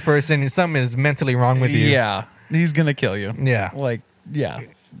of in the first inning, something is mentally wrong with you. Yeah. He's going to kill you. Yeah. Like, yeah.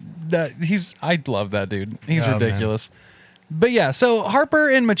 I love that dude. He's Oh, man. ridiculous. But yeah, so Harper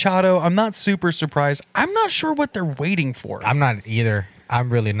and Machado, I'm not super surprised. I'm not sure what they're waiting for. I'm not either. I'm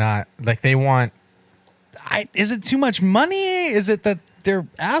really not. Like they want. Is it too much money? Is it that they're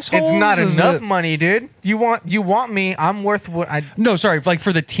assholes? It's not Is enough it- money, dude. You want me? I'm worth what I. No, sorry, like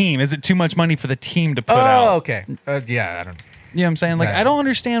for the team. Is it too much money for the team to put Oh, out? okay. Yeah, I don't. You know what I'm saying? Like, Right. I don't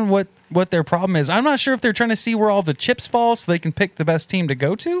understand what their problem is. I'm not sure if they're trying to see where all the chips fall so they can pick the best team to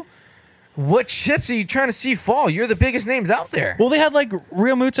go to. What chips are you trying to see fall? You're the biggest names out there. Well, they had like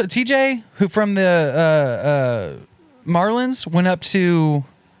Real Muto, TJ, who from the Marlins went up to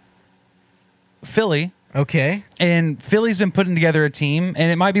Philly, Okay. and Philly's been putting together a team,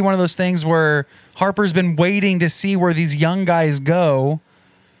 and it might be one of those things where Harper's been waiting to see where these young guys go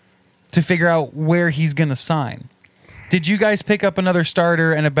to figure out where he's going to sign. Did you guys pick up another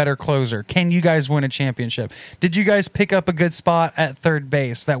starter and a better closer? Can you guys win a championship? Did you guys pick up a good spot at third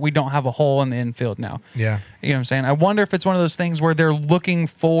base that we don't have a hole in the infield now? Yeah. You know what I'm saying? I wonder if it's one of those things where they're looking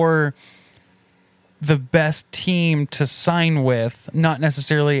for the best team to sign with, not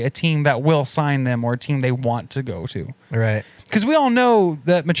necessarily a team that will sign them or a team they want to go to. Right. Because we all know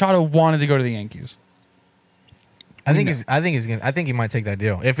that Machado wanted to go to the Yankees. I think he might take that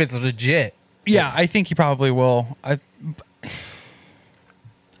deal if it's legit. Yeah, I think he probably will. I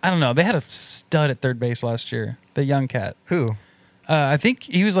don't know. They had a stud at third base last year. The young cat. Who? I think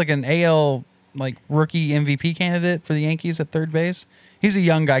he was like an AL rookie MVP candidate for the Yankees at third base. He's a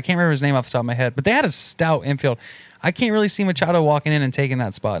young guy. I can't remember his name off the top of my head, but they had a stout infield. I can't really see Machado walking in and taking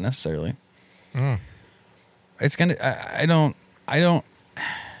that spot necessarily. It's gonna. I don't.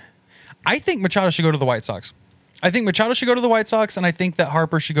 I think Machado should go to the White Sox. I think Machado should go to the White Sox, and I think that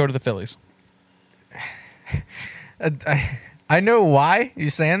Harper should go to the Phillies. I know why you're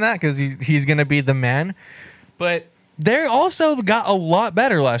saying that because he's going to be the man, but They also got a lot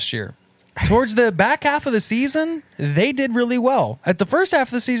better last year. Towards the back half of the season, they did really well. At the first half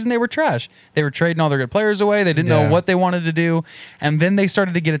of the season, they were trash. They were trading all their good players away. They didn't know what they wanted to do, and then they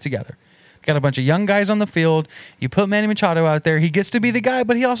started to get it together. Got a bunch of young guys on the field. You put Manny Machado out there. He gets to be the guy,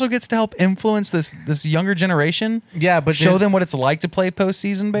 but he also gets to help influence this younger generation. Yeah, but show them what it's like to play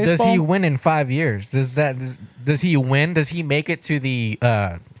postseason baseball. Does he win in 5 years? Does he win? Does he make it to the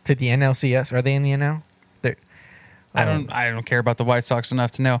NLCS? Are they in the NL? I don't care about the White Sox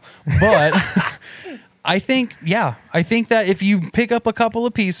enough to know, but I think that if you pick up a couple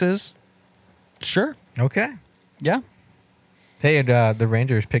of pieces, sure, Okay. yeah. Hey, the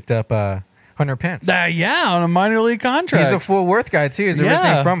Rangers picked up Hunter Pence. On a minor league contract. He's a Fort Worth guy too. He's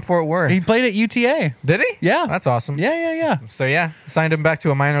originally from Fort Worth. He played at UTA. Did he? Yeah. That's awesome. Yeah. So signed him back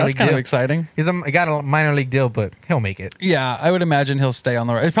to a minor That's league kind deal. of exciting. He got a minor leak deal, but he'll make it. Yeah, I would imagine he'll stay on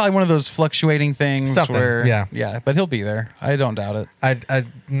the road. It's probably one of those fluctuating things Something, where yeah, but he'll be there. I don't doubt it.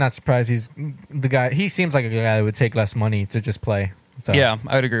 I'm not surprised he's the guy. He seems like a guy that would take less money to just play. So Yeah,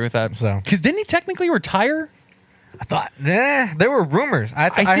 I would agree with that. So- Because didn't he technically retire? I thought, there were rumors. I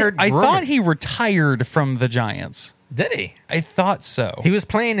heard. I rumors. thought he retired from the Giants. Did he? I thought so. He was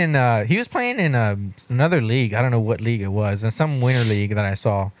playing in. Another league. I don't know what league it was. In some winter league that I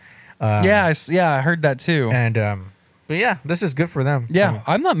saw. I heard that too. And but yeah, this is good for them. Yeah,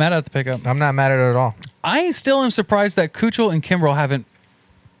 I'm not mad at the pickup. I'm not mad at it at all. I still am surprised that Kuchel and Kimbrel haven't.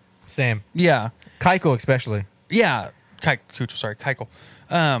 Same. Yeah, Keiko especially. yeah. Keuchel.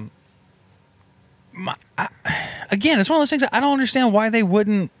 Again, it's one of those things that I don't understand why they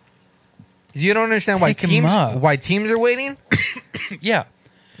wouldn't. You don't understand why Pick him up. teams are waiting. Yeah,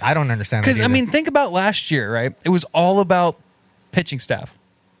 I don't understand. because that I either. mean, think about last year, right? It was all about pitching staff.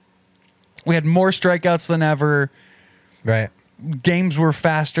 We had more strikeouts than ever. right? Games were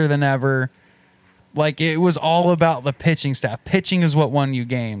faster than ever. Like, it was all about the pitching staff. Pitching is what won you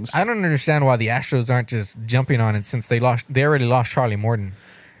games. I don't understand why the Astros aren't just jumping on it since they already lost Charlie Morton.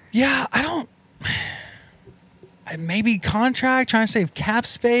 Yeah, I don't. Maybe contract, trying to save cap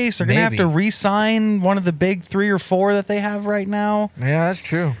space. They're going to have Maybe. to re-sign one of the big 3 or 4 that they have right now. Yeah, that's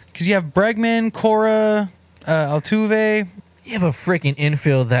true. Because you have Bregman, Cora, Altuve. You have a freaking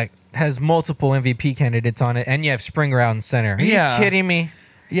infield that has multiple MVP candidates on it, and you have Springer out in center. Are you kidding me?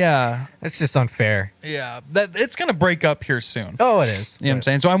 Yeah. That's just unfair. Yeah. It's going to break up here soon. Oh, it is. You know what I'm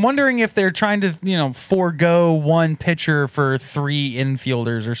saying? So I'm wondering if they're trying to, forego one pitcher for 3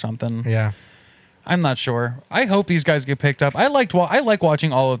 infielders or something. Yeah. I'm not sure. I hope these guys get picked up. I like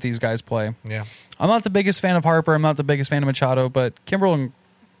watching all of these guys play. Yeah. I'm not the biggest fan of Harper. I'm not the biggest fan of Machado, but Kimbrel and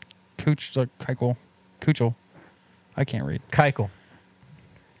Kuchel. I can't read. Keiko.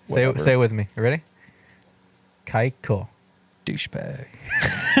 Say it with me. You ready? Keiko. Douchebag.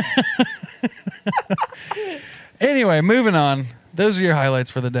 Anyway, moving on. Those are your highlights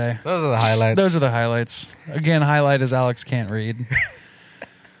for the day. Those are the highlights. Those are the highlights. Again, highlight is Alex can't read.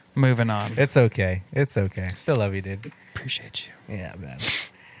 Moving on. It's okay. It's okay. Still love you, dude. Appreciate you. Yeah, man.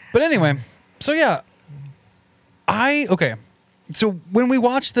 But anyway, so yeah. So when we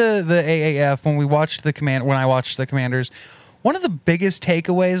watched the AAF, when I watched the Commanders, one of the biggest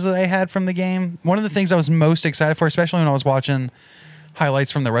takeaways that I had from the game, one of the things I was most excited for, especially when I was watching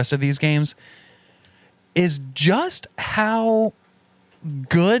highlights from the rest of these games, is just how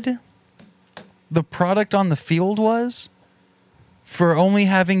good the product on the field was for only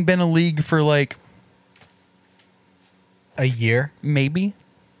having been a league for like A year? maybe.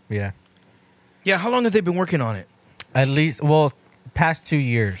 Yeah. Yeah, how long have they been working on it? At least, past 2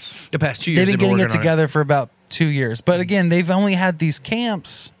 years. The past 2 They've years been getting it working on together for about 2 years. But again, they've only had these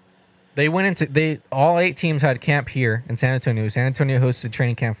camps. They went into all 8 teams had camp here in San Antonio. San Antonio hosted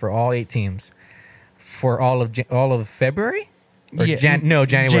training camp for all 8 teams for all of February. Or Yeah,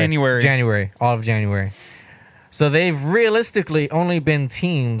 January. January. All of January. So they've realistically only been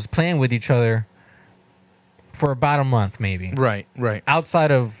teams playing with each other for about a month, maybe. Right.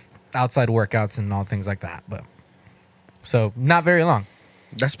 Outside workouts and all things like that. But So not very long.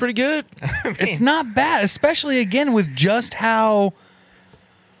 That's pretty good. It's not bad, especially again with just how,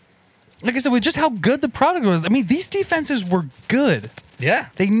 like I said, with just how good the product was. I mean, these defenses were good. Yeah.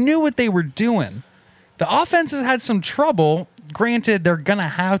 They knew what they were doing. The offenses had some trouble. Granted, they're going to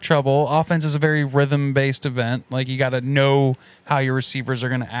have trouble. Offense is a very rhythm-based event. Like, you got to know how your receivers are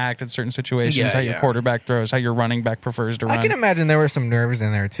going to act in certain situations, Yeah, how your yeah. quarterback throws, how your running back prefers to run. I can imagine there were some nerves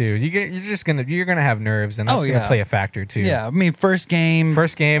in there too. You're gonna have nerves, and that's Oh, gonna yeah. play a factor too. Yeah, I mean, first game,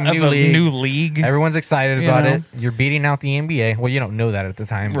 First game, of new a league. new league. Everyone's excited You about know? it. You're beating out the NBA. Well, you don't know that at the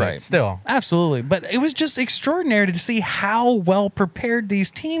time, but Right. still. Absolutely. But it was just extraordinary to see how well prepared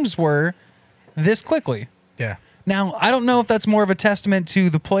these teams were this quickly. Yeah. Now, I don't know if that's more of a testament to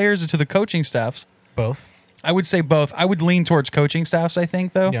the players or to the coaching staffs. Both. I would say both. I would lean towards coaching staffs, I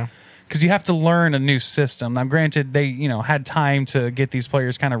think, though. Yeah. Because you have to learn a new system. Now, granted, they, had time to get these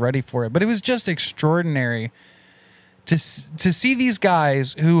players kind of ready for it, but it was just extraordinary to see these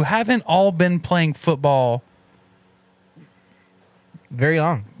guys who haven't all been playing football Very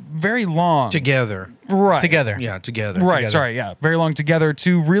long. very long. Together. Right. Together. Yeah, together. Right, together. sorry, yeah. Very long together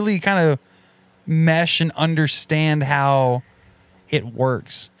to really kind of mesh and understand how it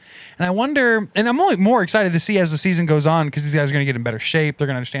works. And I wonder, and I'm only more excited to see as the season goes on because these guys are going to get in better shape. They're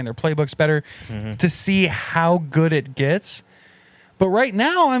going to understand their playbooks better to see how good it gets. But right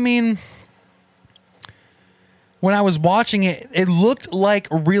now, I mean, when I was watching it, it looked like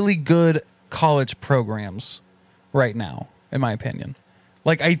really good college programs right now, in my opinion.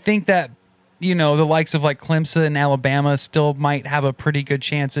 Like, I think that, the likes of like Clemson and Alabama still might have a pretty good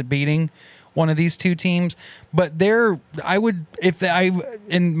chance at beating one of these two teams. But in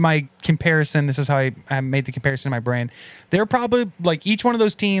my comparison, this is how I made the comparison in my brain. They're probably like each one of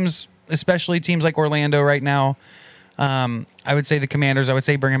those teams, especially teams like Orlando right now. I would say the Commanders, I would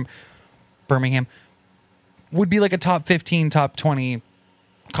say Birmingham would be like a top 15, top 20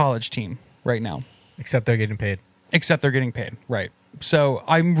 college team right now. Except they're getting paid. Except they're getting paid, right? So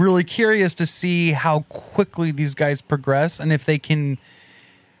I'm really curious to see how quickly these guys progress and if they can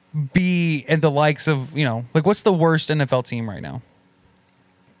be in the likes of, like what's the worst NFL team right now?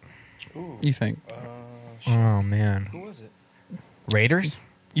 You think? Oh man. Who was it? Raiders?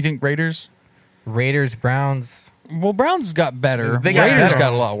 You think Raiders? Raiders, Browns. Well, Browns got better. They got Raiders better.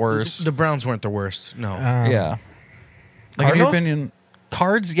 got a lot worse. The Browns weren't the worst. No. Yeah. Like in your Cardinals? opinion,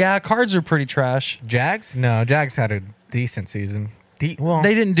 Cards? Yeah, Cards are pretty trash. Jags? No, Jags had a decent season. Well,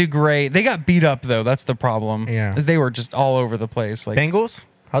 They didn't do great. They got beat up though. That's the problem. Yeah. Is they were just all over the place. Like Bengals?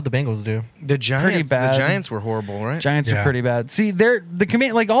 How'd the Bengals do? the Giants. pretty bad. The Giants were horrible, right? Giants are Yeah. pretty bad. See,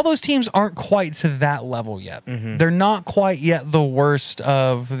 like all those teams aren't quite to that level yet. Mm-hmm. They're not quite yet the worst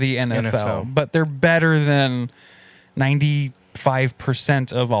of the NFL. But they're better than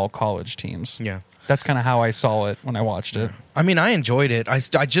 95% of all college teams. Yeah. That's kind of how I saw it when I watched it. I mean, I enjoyed it. I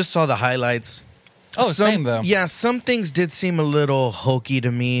just saw the highlights. Oh, same though. Yeah, some things did seem a little hokey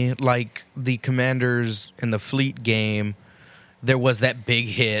to me, like the Commanders in the Fleet game. There was that big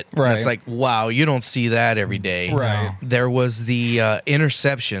hit. Right. It's like, wow, you don't see that every day. Right. There was the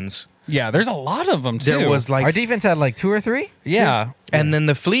interceptions. Yeah, there's a lot of them too. There was like, Our defense had like 2 or 3? yeah. and then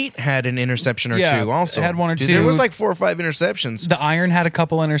the Fleet had an interception or Yeah, two. Also, it had one or Dude, two. There was like 4 or 5 interceptions. The Iron had a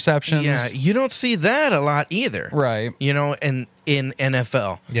couple interceptions. Yeah, you don't see that a lot either. Right. You know, in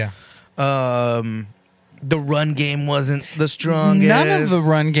NFL. Yeah. The run game wasn't the strongest. None of the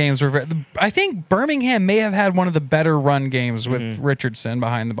run games were. I think Birmingham may have had one of the better run games with Mm-hmm. Richardson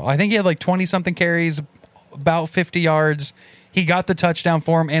behind the ball. I think he had like 20 something carries, about 50 yards. He got the touchdown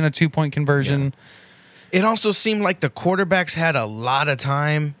for him and a 2-point conversion. It also seemed like the quarterbacks had a lot of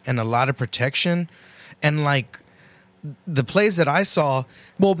time and a lot of protection, and like the plays that I saw.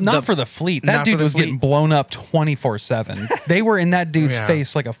 Well, not for the Fleet. That not for dude the was Fleet. getting blown up 24/7. They were in that dude's Yeah.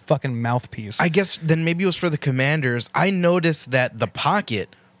 face like a fucking mouthpiece. I guess then maybe it was for the Commanders. I noticed that the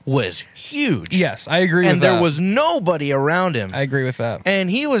pocket was huge. yes, I agree and with there that. was nobody around him, I agree with that. and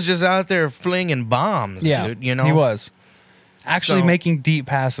he was just out there flinging bombs. Yeah, dude, you know he was actually So- making deep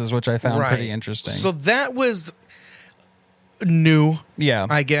passes, which I found Right. pretty interesting. So that was new, yeah,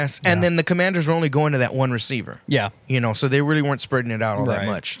 I guess. And then the Commanders were only going to that one receiver. yeah, You know, so they really weren't spreading it out all that Right.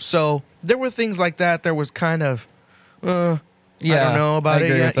 much. So there were things like that. There was kind of, I yeah. don't know about I it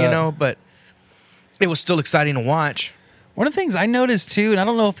agree yet, with you that. know, but it was still exciting to watch. One of the things I noticed too, and I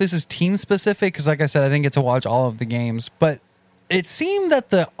don't know if this is team specific, because like I said, I didn't get to watch all of the games, but it seemed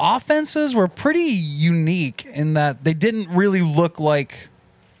that the offenses were pretty unique in that they didn't really look like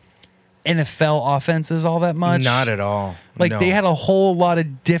NFL offenses all that much. Not at all. Like No. they had a whole lot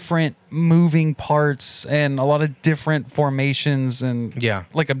of different moving parts and a lot of different formations and Yeah.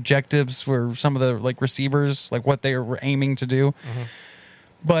 like objectives for some of the like receivers, like what they were aiming to do.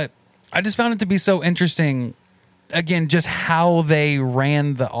 But I just found it to be so interesting. Again, just how they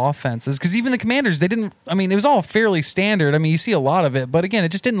ran the offenses. Because even the Commanders, they didn't. I mean, it was all fairly standard. I mean, you see a lot of it, but again, it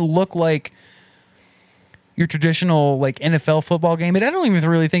just didn't look like your traditional like NFL football game. And I don't even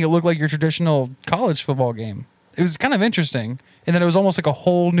really think it looked like your traditional college football game. It was kind of interesting, and then it was almost like a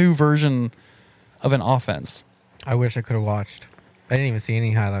whole new version of an offense. I wish I could have watched. I didn't even see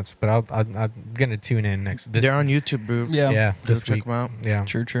any highlights, but I'm gonna tune in next. They're on YouTube, bro. Yeah, Go this check week. them out. Yeah,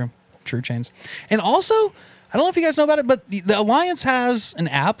 True chains. And also, I don't know if you guys know about it, but the Alliance has an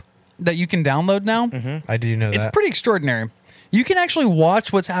app that you can download now. I do know It's that. pretty extraordinary. You can actually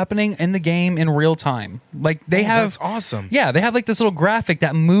watch what's happening in the game in real time. Like they have, That's awesome. yeah, they have like this little graphic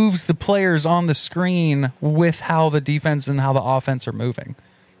that moves the players on the screen with how the defense and how the offense are moving.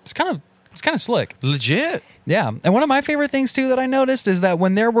 It's kind of slick. Legit. Yeah. And one of my favorite things too that I noticed is that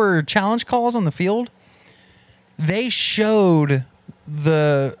when there were challenge calls on the field, they showed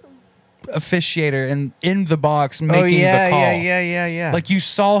the officiator in the box making oh yeah, the call. yeah. Like you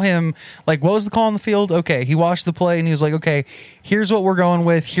saw him, like what was the call on the field? Okay, he watched the play and he was like, okay, here's what we're going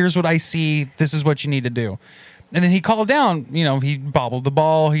with. Here's what I see. This is what you need to do. And then he called down, you know, he bobbled the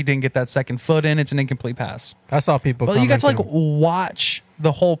ball. He didn't get that second foot in. It's an incomplete pass. I saw people. But you got to like commenting watch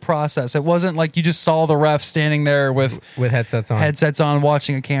the whole process. It wasn't like you just saw the ref standing there with headsets on,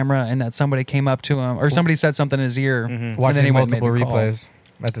 watching a camera and that somebody came up to him or somebody said something in his ear. And then watching he went and made multiple the call. replays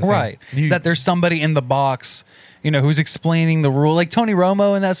at the same. Right. You- That there's somebody in the box, you know, who's explaining the rule. Like Tony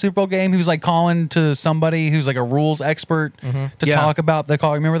Romo in that Super Bowl game, he was like calling to somebody who's like a rules expert to Yeah. talk about the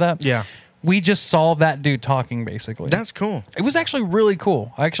call. Remember that? Yeah. We just saw that dude talking basically. That's cool. It was actually really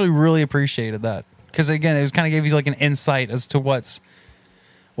cool. I actually really appreciated that. Because again, it was kind of gave you like an insight as to what's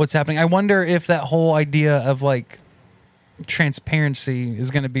happening. I wonder if that whole idea of like transparency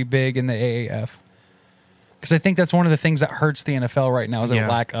is going to be big in the AAF. Because I think that's one of the things that hurts the NFL right now is Yeah. a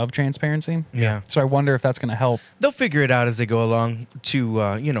lack of transparency. Yeah. So I wonder if that's going to help. They'll figure it out as they go along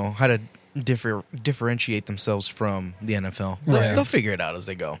to, you know, how to differentiate themselves from the NFL. Right. They'll figure it out as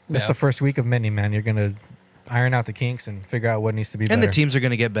they go. It's the first week of many, man. You're gonna iron out the kinks and figure out what needs to be better. And the teams are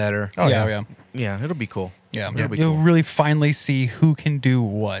going to get better. Oh, yeah, yeah. yeah. Yeah, it'll be cool. Yeah, It'll be you'll cool. really finally see who can do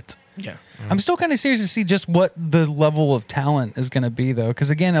what. Yeah. I'm still kind of serious to see just what the level of talent is going to be, though, because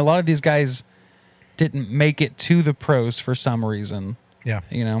again, a lot of these guys didn't make it to the pros for some reason. Yeah.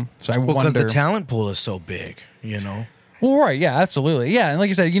 You know, so I Well, because wonder. the talent pool is so big, you know. Well, right, yeah, absolutely, yeah, and like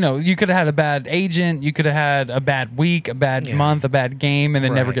you said, you know, you could have had a bad agent, you could have had a bad week, a bad Yeah. month, a bad game, and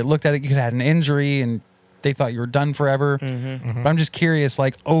then never Right. get looked at it. You could have had an injury, and they thought you were done forever. But I'm just curious,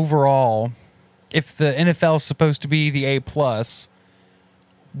 like overall, if the NFL is supposed to be the A+,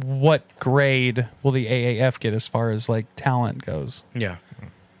 what grade will the AAF get as far as like talent goes? Yeah.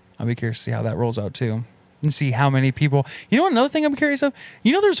 I'll be curious to see how that rolls out too, and see how many people. You know, another thing I'm curious of.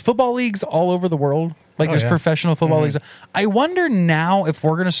 You know, there's football leagues all over the world. Like Oh, there's yeah. professional football leagues. I wonder now if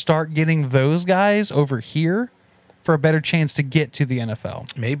we're going to start getting those guys over here for a better chance to get to the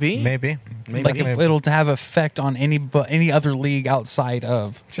NFL. Maybe. Maybe. Like if it'll have effect on any other league outside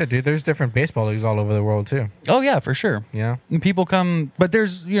of. Shit, dude. There's different baseball leagues all over the world too. Oh yeah, for sure. Yeah. And people come, but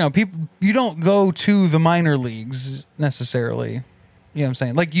there's people. You don't go to the minor leagues necessarily. You know what I'm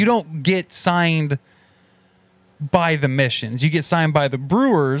saying? Like you don't get signed by the Missions. You get signed by the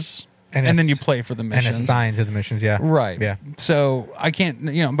Brewers, and then you play for the And Missions. assigned to the missions. Yeah. Right. Yeah. So I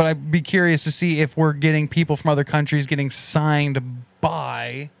can't, but I'd be curious to see if we're getting people from other countries getting signed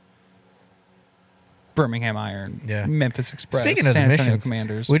by Birmingham Iron, Yeah. Memphis Express, Speaking of San the Antonio missions,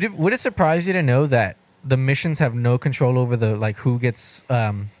 Commanders. would it surprise you to know that the missions have no control over the like who gets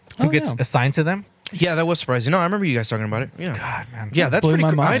yeah. assigned to them? Yeah, that was surprising. No, I remember you guys talking about it. Yeah. God, man. Yeah, that's blew pretty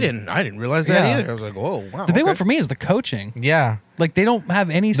my cool. I mind. didn't realize that Yeah. either. I was like, whoa, wow. The big okay. one for me is the coaching. Yeah. Like they don't have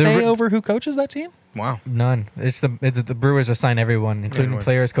any The say re- over who coaches that team. Wow. None. It's the Brewers assign everyone, including Everyone.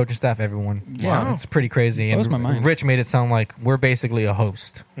 players, coaching staff, everyone. Wow. It's pretty crazy. Blows And my mind. Rich made it sound like we're basically a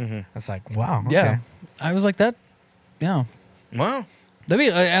host. It's like, wow. Okay. Yeah, I was like that. Yeah, Wow. that'd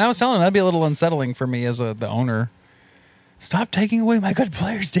be. And I was telling him that'd be a little unsettling for me as the owner. Stop taking away my good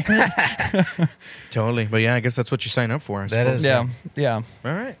players, damn it. Totally. But yeah, I guess that's what you sign up for. I That suppose. is- Yeah, yeah.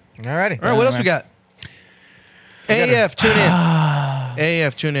 All right. Alrighty. All right, what else man. we got? AAF, tune in.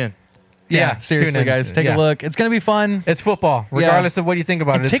 AAF, tune in. Yeah, tune seriously, in. guys, take Yeah. a look. It's gonna be fun. It's football, regardless of what you think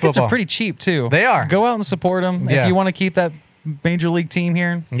about And it. It's tickets football. are pretty cheap too. They are. Go out and support them Yeah. if you want to keep that major league team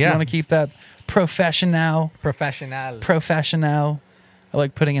here. If Yeah. you want to keep that professional. professional. I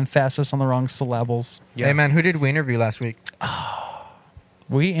like putting emphasis on the wrong syllables. Yeah. Hey, man, who did we interview last week?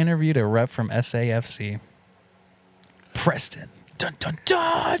 We interviewed a rep from SAFC. Preston. Dun, dun,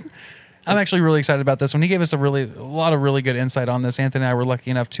 dun. I'm actually really excited about this one. He gave us a lot of really good insight on this. Anthony and I were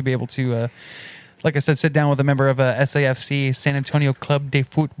lucky enough to be able to, like I said, sit down with a member of SAFC, San Antonio Club de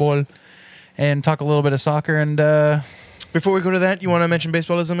Football, and talk a little bit of soccer. And Before we go to that, you want to mention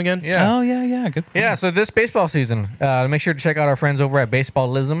baseballism again? Yeah. oh yeah, good. Yeah, so this baseball season, make sure to check out our friends over at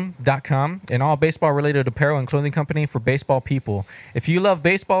baseballism.com, an all baseball related apparel and clothing company for baseball people. If you love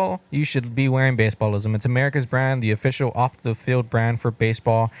baseball, you should be wearing Baseballism. It's America's brand, the official off the field brand for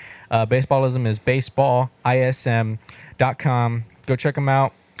baseball. Baseballism is baseballism.com. Go check them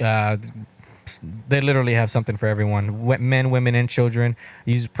out. They literally have something for everyone, men, women, and children.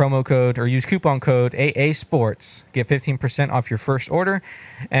 Use promo code or use coupon code AA Sports. Get 15% off your first order.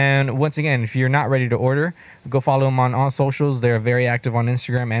 And once again, if you're not ready to order, go follow them on all socials. They're very active on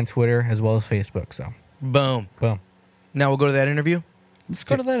Instagram and Twitter as well as Facebook. So, Boom. boom. Now we'll go to that interview. Let's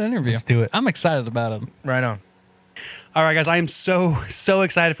go to that interview. Let's do it. I'm excited about it. Right on. All right, guys, I am so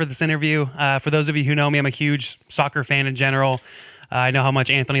excited for this interview. For those of you who know me, I'm a huge soccer fan in general. I know how much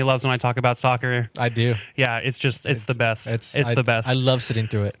Anthony loves when I talk about soccer. I do. Yeah, it's the best. It's the best. I love sitting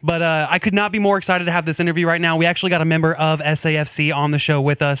through it. But I could not be more excited to have this interview right now. We actually got a member of SAFC on the show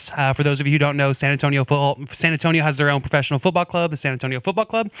with us. For those of you who don't know, San Antonio has their own professional football club, the San Antonio Football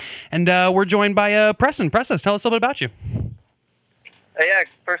Club. And we're joined by Preston. Preston, tell us a little bit about you. Yeah,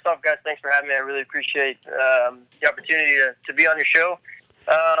 first off, guys, thanks for having me. I really appreciate the opportunity to be on your show.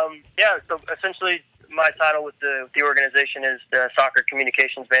 Yeah, so essentially my title with the organization is the Soccer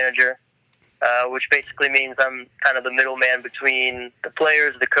Communications Manager, which basically means I'm kind of the middleman between the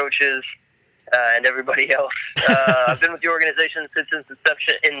players, the coaches, and everybody else. I've been with the organization since its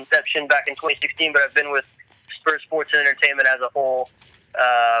inception back in 2016, but I've been with Spurs Sports and Entertainment as a whole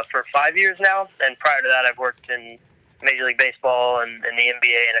for 5 years now. And prior to that, I've worked in Major League Baseball and the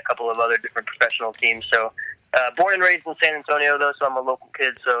NBA and a couple of other different professional teams. So born and raised in San Antonio, though, so I'm a local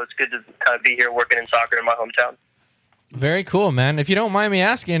kid, so it's good to kind of be here working in soccer in my hometown. Very cool, man. If you don't mind me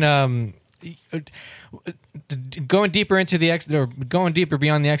asking, going deeper into going deeper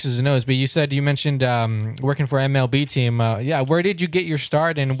beyond the X's and O's, but you mentioned working for MLB team. Where did you get your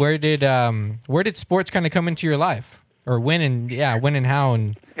start, and where did sports kind of come into your life, or when and how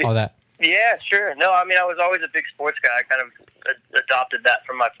and all that? Yeah, sure. No, I mean, I was always a big sports guy. I kind of adopted that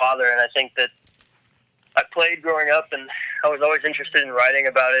from my father, and I think that I played growing up, and I was always interested in writing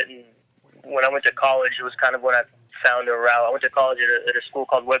about it. And when I went to college, it was kind of when I found a route. I went to college at a school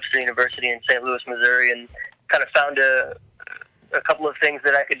called Webster University in St. Louis, Missouri, and kind of found a couple of things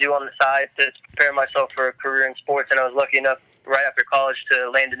that I could do on the side to prepare myself for a career in sports. And I was lucky enough right after college to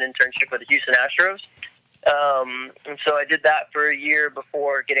land an internship with the Houston Astros. And so I did that for a year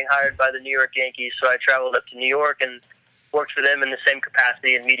before getting hired by the New York Yankees. So I traveled up to New York and worked for them in the same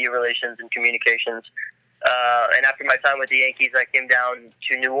capacity in media relations and communications. And after my time with the Yankees, I came down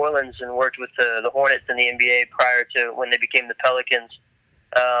to New Orleans and worked with the Hornets in the NBA prior to when they became the Pelicans.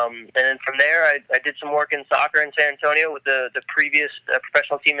 And then from there, I did some work in soccer in San Antonio with the previous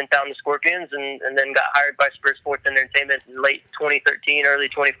professional team in town, the Scorpions, and then got hired by Spurs Sports Entertainment in late 2013, early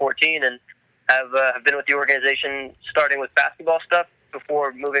 2014, and have been with the organization starting with basketball stuff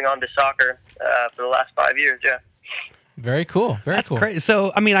before moving on to soccer for the last 5 years, yeah. Very cool. That's great.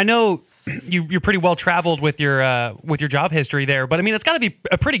 So, I mean, I know you're pretty well traveled with your job history there, but I mean, it's got to be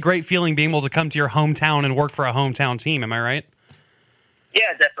a pretty great feeling being able to come to your hometown and work for a hometown team. Am I right?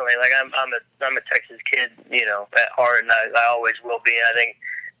 Yeah, definitely. Like I'm a Texas kid, at heart, and I always will be. And I think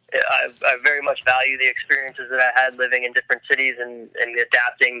I very much value the experiences that I had living in different cities and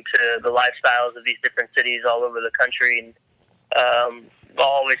adapting to the lifestyles of these different cities all over the country. And I'll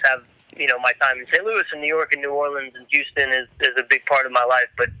always have my time in St. Louis and New York and New Orleans and Houston is a big part of my life.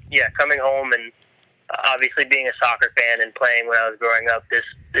 But yeah, coming home and obviously being a soccer fan and playing when I was growing up, it's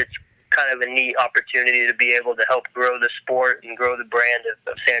kind of a neat opportunity to be able to help grow the sport and grow the brand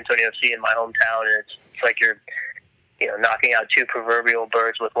of San Antonio FC in my hometown. And it's like you're, knocking out two proverbial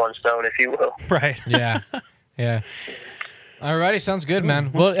birds with one stone, if you will. Right. Yeah. Alrighty, sounds good,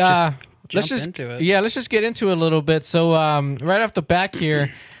 man. Well, let's just into it. Yeah, let's just get into it a little bit. So, right off the back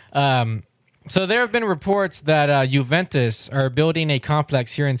here, so there have been reports that Juventus are building a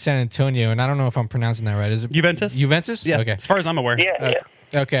complex here in San Antonio, and I don't know if I'm pronouncing that right. Is it Juventus? Juventus? Yeah. Okay. As far as I'm aware. Yeah.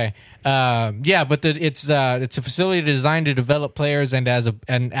 Okay. But it's a facility designed to develop players and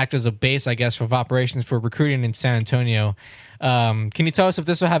act as a base, I guess, of operations for recruiting in San Antonio. Can you tell us if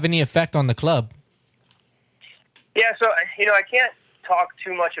this will have any effect on the club? Yeah, so I can't talk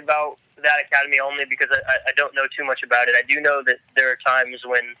too much about that academy only because I don't know too much about it. I do know that there are times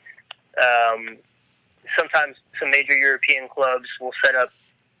when sometimes some major European clubs will set up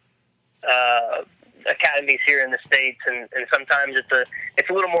academies here in the States, and sometimes it's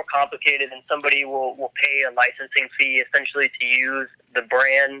a little more complicated, and somebody will pay a licensing fee essentially to use the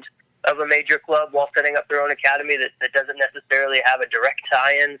brand of a major club while setting up their own academy that doesn't necessarily have a direct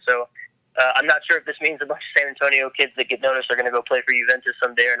tie-in. So I'm not sure if this means a bunch of San Antonio kids that get noticed are going to go play for Juventus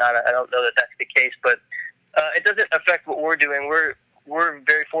someday or not. I don't know that that's the case, but it doesn't affect what we're doing. We're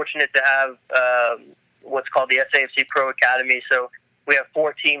very fortunate to have what's called the SAFC Pro Academy. So we have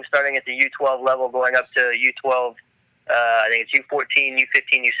 4 teams starting at the U12 level going up to U12. I think it's U14,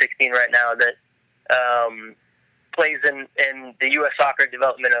 U15, U16 right now that plays in the U.S. Soccer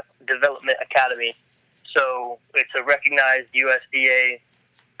Development Academy. So it's a recognized USDA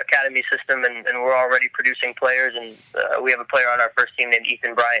academy system, and we're already producing players. And we have a player on our first team named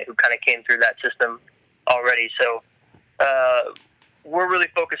Ethan Bryant who kind of came through that system already. So we're really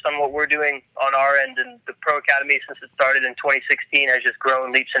focused on what we're doing on our end, and the Pro Academy, since it started in 2016, has just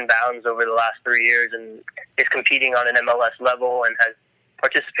grown leaps and bounds over the last 3 years, and is competing on an MLS level and has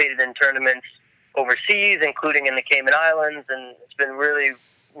participated in tournaments overseas, including in the Cayman Islands, and it's been really,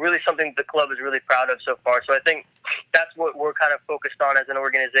 really something the club is really proud of so far. So I think that's what we're kind of focused on as an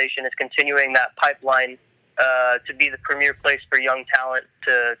organization, is continuing that pipeline to be the premier place for young talent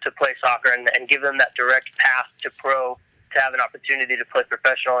to play soccer and give them that direct path to pro, to have an opportunity to play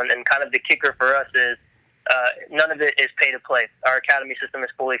professional. And kind of the kicker for us is none of it is pay to play. Our academy system is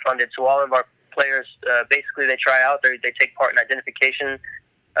fully funded, so all of our players, basically they try out, they take part in identification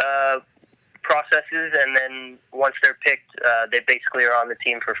processes, and then once they're picked, they basically are on the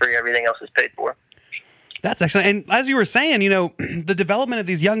team for free. Everything else is paid for. That's excellent. And as you were saying, the development of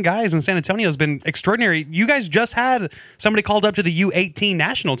these young guys in San Antonio has been extraordinary. You guys just had somebody called up to the U18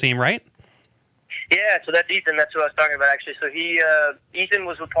 national team, right? Yeah, so that's Ethan. That's who I was talking about, actually. So Ethan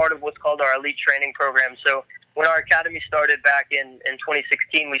was a part of what's called our elite training program. So when our academy started back in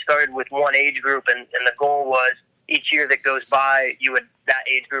 2016, we started with one age group, and the goal was each year that goes by, that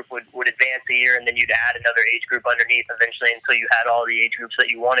age group would advance a year, and then you'd add another age group underneath eventually until you had all the age groups that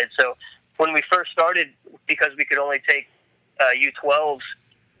you wanted. So when we first started, because we could only take U12s,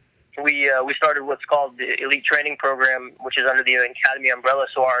 we started what's called the elite training program, which is under the academy umbrella.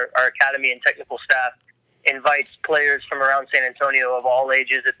 So our academy and technical staff invites players from around San Antonio of all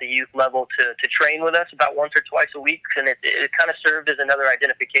ages at the youth level to train with us about once or twice a week, and it kind of served as another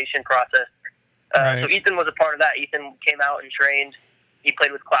identification process. Right. So Ethan was a part of that. Ethan came out and trained. He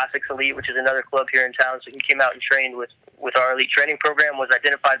played with Classics Elite, which is another club here in town. So he came out and trained with our elite training program, was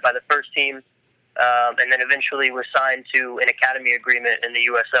identified by the first team, and then eventually was signed to an academy agreement in the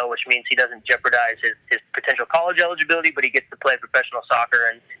USL, which means he doesn't jeopardize his potential college eligibility, but he gets to play professional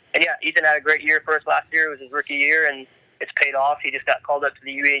soccer. And yeah, Ethan had a great year for us last year. It was his rookie year, and it's paid off. He just got called up to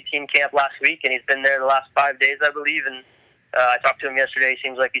the U18 camp last week, and he's been there the last 5 days, I believe, and I talked to him yesterday. He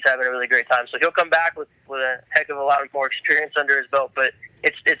seems like he's having a really great time. So he'll come back with a heck of a lot more experience under his belt. But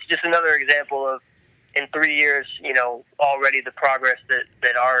it's just another example of, in 3 years, already the progress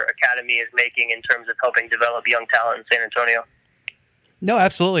that our academy is making in terms of helping develop young talent in San Antonio. No,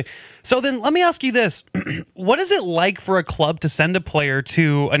 absolutely. So then let me ask you this. What is it like for a club to send a player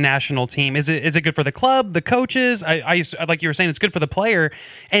to a national team? Is it good for the club, the coaches? I like you were saying, it's good for the player.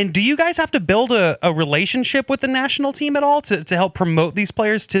 And do you guys have to build a relationship with the national team at all to help promote these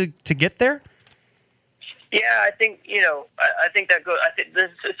players to get there? Yeah, I think, I think that goes. I think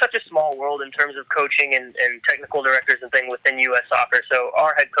it's such a small world in terms of coaching and technical directors and things within U.S. Soccer. So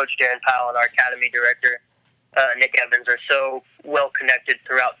our head coach, Darren Powell, and our academy director, Nick Evans, are so well connected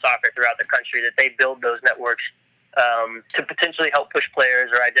throughout soccer, throughout the country, that they build those networks to potentially help push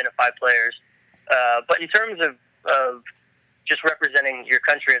players or identify players. But in terms of just representing your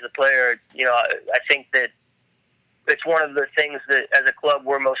country as a player, I think that it's one of the things that, as a club,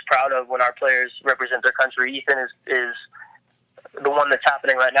 we're most proud of when our players represent their country. Ethan is the one that's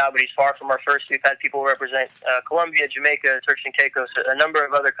happening right now, but he's far from our first. We've had people represent Colombia, Jamaica, Turks and Caicos, a number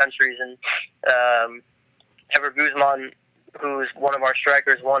of other countries, and Ever Guzman, who's one of our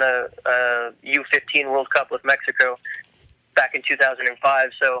strikers, won a U15 World Cup with Mexico back in 2005.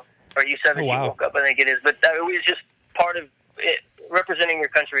 So, or U17 World Cup, I think it is. But that was just part of it. Representing your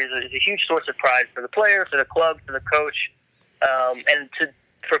country is a huge source of pride for the player, for the club, for the coach, and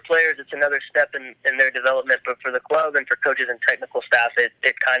for players, it's another step in their development. But for the club and for coaches and technical staff, it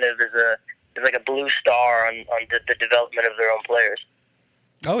kind of is like a blue star on the development of their own players.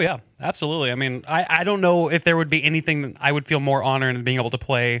 Oh, yeah, absolutely. I mean, I don't know if there would be anything that I would feel more honored in being able to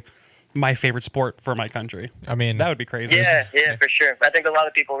play my favorite sport for my country. I mean, That would be crazy. Yeah, for sure. I think a lot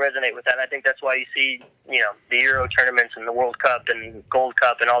of people resonate with that. I think that's why you see, the Euro tournaments and the World Cup and Gold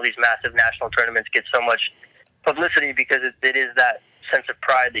Cup and all these massive national tournaments get so much publicity, because it is that sense of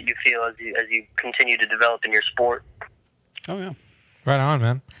pride that you feel as you continue to develop in your sport. Oh yeah. right on,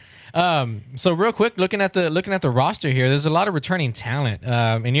 man. So real quick, looking at the roster here, there's a lot of returning talent.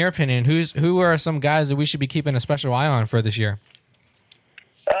 In your opinion, who are some guys that we should be keeping a special eye on for this year?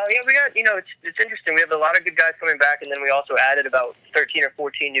 We got, it's interesting. We have a lot of good guys coming back, and then we also added about 13 or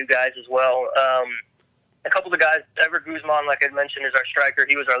 14 new guys as well. A couple of guys, Ever Guzman, like I mentioned, is our striker.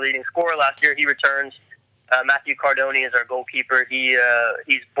 He was our leading scorer last year. He returns. Matthew Cardoni is our goalkeeper.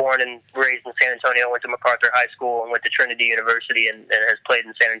 He's born and raised in San Antonio, went to MacArthur High School and went to Trinity University and has played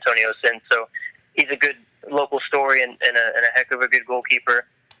in San Antonio since. So he's a good local story and a heck of a good goalkeeper.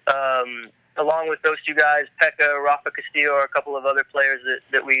 Along with those two guys, Pekka, Rafa Castillo are a couple of other players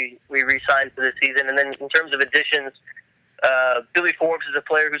that we re-signed for this season. And then in terms of additions, Billy Forbes is a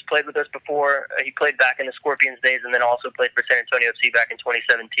player who's played with us before. He played back in the Scorpions days and then also played for San Antonio FC back in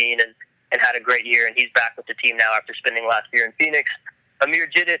 2017 and had a great year. And he's back with the team now after spending last year in Phoenix. Amir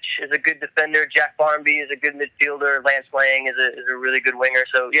Jidic is a good defender. Jack Barnby is a good midfielder. Lance Lang is a really good winger.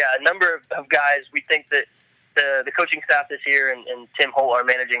 So, yeah, a number of guys. We think that the coaching staff this year and Tim Holt, our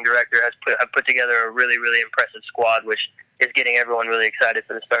managing director, have put together a really, really impressive squad, which is getting everyone really excited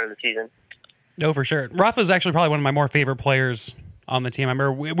for the start of the season. No, for sure. Rafa's actually probably one of my more favorite players on the team. I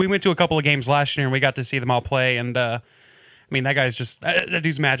remember we went to a couple of games last year and we got to see them all play. And that guy's that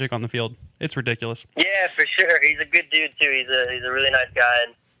dude's magic on the field. It's ridiculous. Yeah, for sure. He's a good dude too. He's a really nice guy,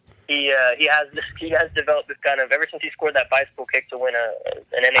 and he has developed this kind of, ever since he scored that bicycle kick to win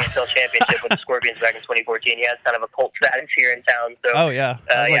an NASL championship with the Scorpions back in 2014. He has kind of a cult status here in town. So Oh yeah.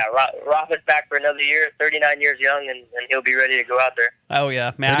 Rafa's back for another year. 39 years young, and he'll be ready to go out there. Oh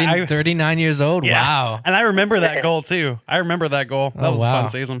yeah, man. 39 years old. Yeah. Wow. And I remember that goal too. That was a fun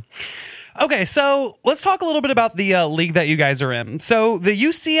season. Okay, so let's talk a little bit about the league that you guys are in. So the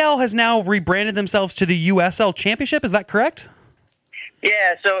UCL has now rebranded themselves to the USL Championship. Is that correct?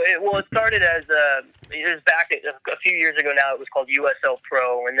 Yeah, so it started as it was back a few years ago now. It was called USL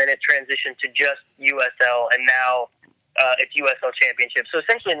Pro, and then it transitioned to just USL, and now it's USL Championship. So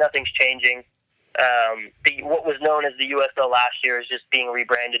essentially nothing's changing. What was known as the USL last year is just being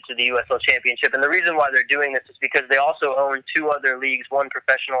rebranded to the USL Championship. And the reason why they're doing this is because they also own two other leagues, one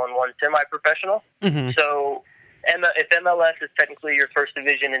professional and one semi-professional. Mm-hmm. So if MLS is technically your first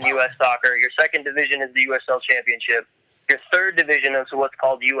division in U.S. soccer, your second division is the USL Championship. Your third division is what's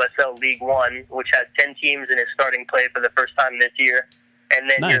called USL League One, which has 10 teams and is starting play for the first time this year. And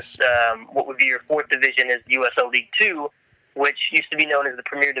then Nice. what would be your fourth division is USL League Two, which used to be known as the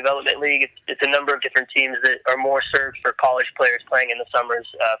Premier Development League. It's a number of different teams that are more served for college players playing in the summers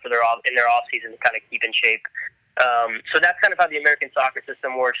in their off season to kind of keep in shape. So that's kind of how the American soccer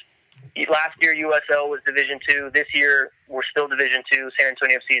system works. Last year, USL was Division II. This year, we're still Division II. San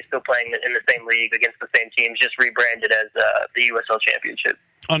Antonio FC is still playing in the same league against the same teams, just rebranded as the USL Championship.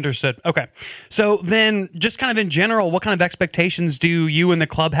 Understood. Okay. So then, just kind of in general, what kind of expectations do you and the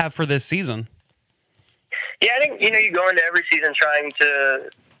club have for this season? Yeah, I think, you go into every season trying to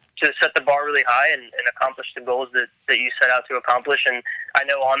set the bar really high and accomplish the goals that you set out to accomplish. And I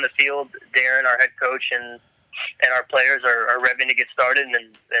know on the field, Darren, our head coach, and our players are revving to get started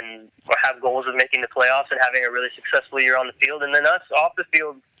and have goals of making the playoffs and having a really successful year on the field. And then us off the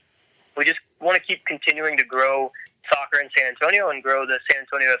field, we just want to keep continuing to grow soccer in San Antonio and grow the San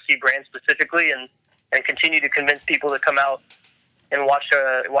Antonio FC brand specifically and continue to convince people to come out and watch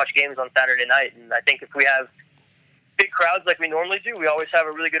games on Saturday night. And I think if we have big crowds like we normally do, we always have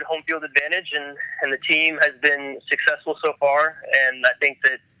a really good home field advantage, and the team has been successful so far. And I think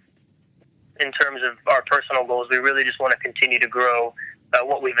that in terms of our personal goals, we really just want to continue to grow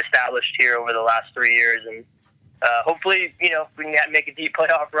what we've established here over the last 3 years. And hopefully, we can make a deep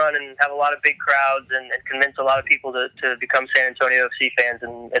playoff run and have a lot of big crowds and convince a lot of people to become San Antonio FC fans.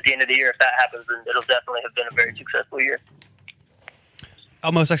 And at the end of the year, if that happens, then it'll definitely have been a very successful year.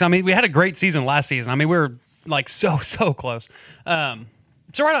 Almost. I mean, we had a great season last season. I mean, we were like so close. So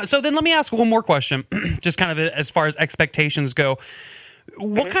right on. So then let me ask one more question, just kind of as far as expectations go.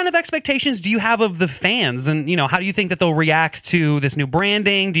 What kind of expectations do you have of the fans? And, how do you think that they'll react to this new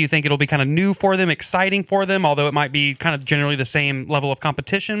branding? Do you think it'll be kind of new for them, exciting for them, although it might be kind of generally the same level of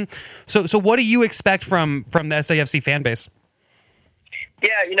competition? So what do you expect from the SAFC fan base?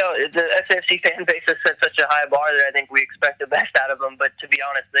 Yeah, the SAFC fan base has set such a high bar that I think we expect the best out of them. But to be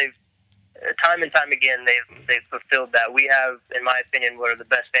honest, they've time and time again they've fulfilled that. We have, in my opinion, one of the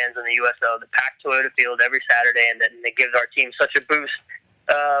best fans in the USL. The packed Toyota Field every Saturday, and it gives our team such a boost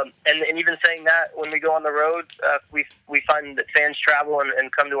And even saying that, when we go on the road, we find that fans travel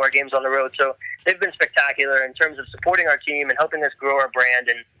and come to our games on the road. So they've been spectacular in terms of supporting our team and helping us grow our brand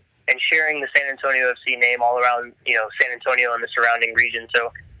and sharing the San Antonio FC name all around, San Antonio and the surrounding region.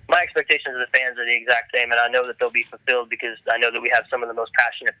 So my expectations of the fans are the exact same, and I know that they'll be fulfilled because I know that we have some of the most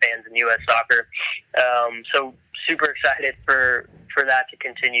passionate fans in U.S. soccer. So super excited for that to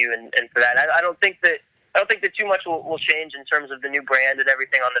continue and for that. I don't think that too much will change in terms of the new brand and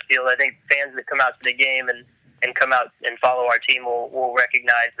everything on the field. I think fans that come out to the game and come out and follow our team will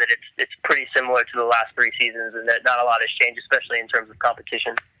recognize that it's pretty similar to the last 3 seasons and that not a lot has changed, especially in terms of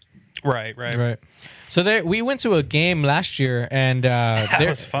competition. Right. So we went to a game last year, and that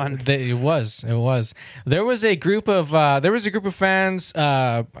was fun. It was. There was a group of fans,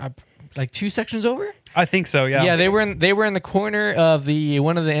 like 2 sections over. I think so. Yeah. Yeah, they were in the corner of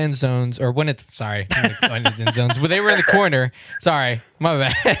one of the end zones, or one of the end zones. But they were in the corner. Sorry, my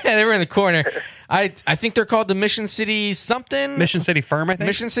bad. They were in the corner. I think they're called the Mission City something. Mission City Firm, I think.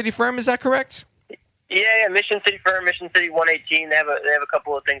 Mission City Firm, is that correct? Yeah, Mission City Firm, Mission City 118. They have a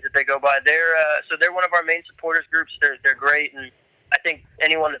couple of things that they go by. They're one of our main supporters groups. They're great, and I think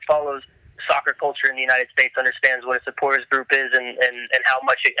anyone that follows soccer culture in the United States understands what a supporters group is and how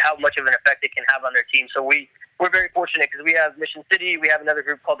much of an effect it can have on their team. So we're very fortunate because we have Mission City, we have another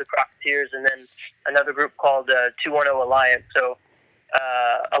group called the Crocketeers, and then another group called 210 Alliance. So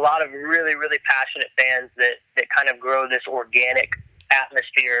a lot of really, really passionate fans that kind of grow this organic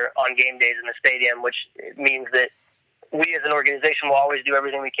atmosphere on game days in the stadium, which means that we as an organization will always do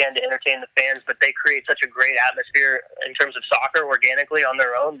everything we can to entertain the fans, but they create such a great atmosphere in terms of soccer organically on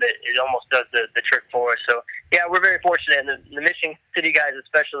their own that it almost does the trick for us. So yeah, we're very fortunate, and the Mission City guys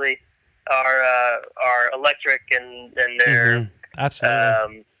especially are electric, and they're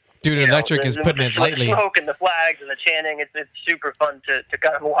absolutely. Dude, electric is putting it lightly. The smoke and the flags and the chanting, it's super fun to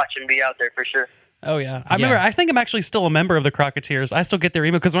kind of watch and be out there for sure. Oh, yeah. I think I'm actually still a member of the Crocketeers. I still get their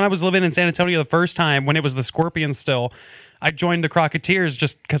email because when I was living in San Antonio the first time, when it was the Scorpions still, I joined the Crocketeers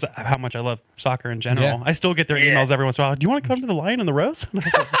just because of how much I love soccer in general. Yeah. I still get their emails every once in a while. Do you want to come to the Lion and the Rose?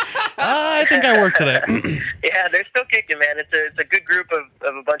 I think I work today. Yeah, they're still kicking, man. It's a good group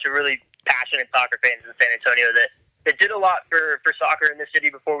of a bunch of really passionate soccer fans in San Antonio that did a lot for soccer in the city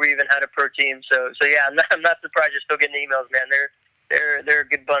before we even had a pro team. So yeah, I'm not surprised you're still getting emails, man. They're a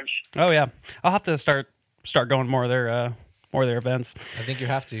good bunch. Oh yeah, I'll have to start going more of their events. I think you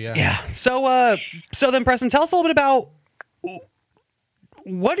have to. Yeah. Yeah. So then, Preston, tell us a little bit about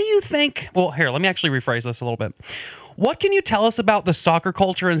what do you think. Well, here, let me actually rephrase this a little bit. What can you tell us about the soccer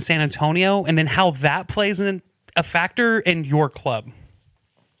culture in San Antonio, and then how that plays in a factor in your club?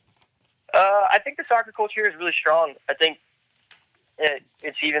 I think the soccer culture is really strong. I think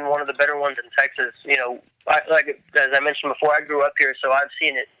it's even one of the better ones in Texas. As I mentioned before, I grew up here, so I've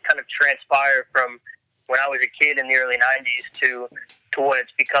seen it kind of transpire from when I was a kid in the early 90s to what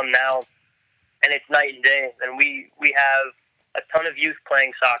it's become now. And it's night and day. And we have a ton of youth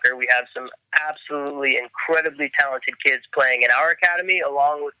playing soccer. We have some absolutely incredibly talented kids playing in our academy,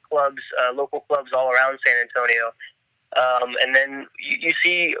 along with clubs, local clubs all around San Antonio. And then you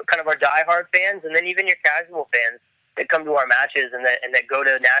see kind of our diehard fans, and then even your casual fans that come to our matches and that go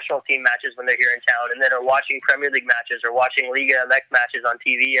to national team matches when they're here in town, and then are watching Premier League matches or watching Liga MX matches on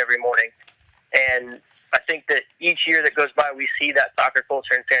TV every morning. And I think that each year that goes by, we see that soccer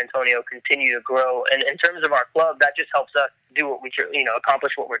culture in San Antonio continue to grow. And in terms of our club, that just helps us do what we,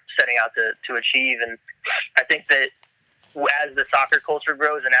 accomplish what we're setting out to achieve. And I think that as the soccer culture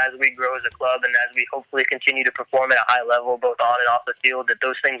grows and as we grow as a club and as we hopefully continue to perform at a high level, both on and off the field, that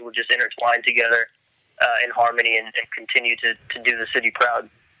those things will just intertwine together in harmony and continue to do the city proud.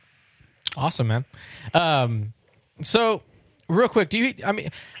 Awesome, man. So real quick,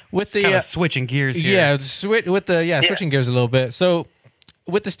 with the kind of switching gears here. Yeah, switching gears a little bit. So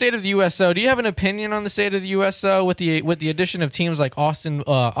with the state of the USO, do you have an opinion on the state of the USO with the addition of teams like Austin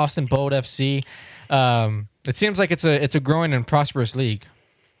Bold FC? It seems like it's a growing and prosperous league.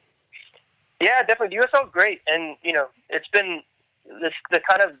 Yeah, definitely. The USO is great, and it's been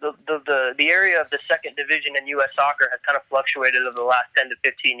the area of the second division in U.S. soccer has kind of fluctuated over the last 10 to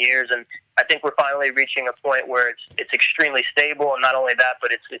 15 years, and I think we're finally reaching a point where it's extremely stable, and not only that,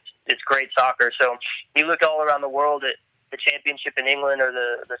 but it's great soccer. So you look all around the world at the championship in England or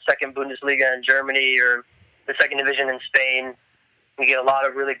the second Bundesliga in Germany or the second division in Spain. We get a lot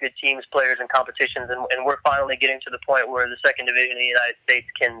of really good teams, players, and competitions, and we're finally getting to the point where the second division in the United States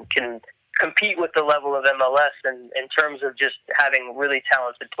can compete with the level of MLS in terms of just having really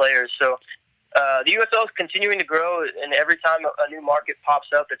talented players. So the USL is continuing to grow, and every time a new market pops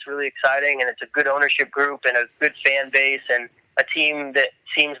up, it's really exciting, and it's a good ownership group and a good fan base. And a team that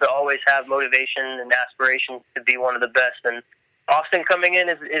seems to always have motivation and aspiration to be one of the best. And Austin coming in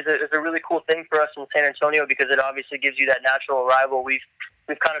is a really cool thing for us in San Antonio because it obviously gives you that natural rival. We've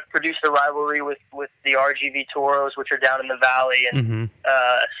kind of produced a rivalry with the RGV Toros, which are down in the valley, and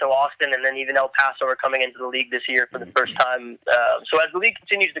so Austin and then even El Paso are coming into the league this year for the first time. So as the league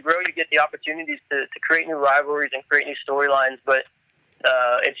continues to grow, you get the opportunities to create new rivalries and create new storylines. But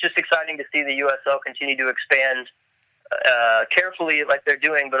it's just exciting to see the USL continue to expand carefully like they're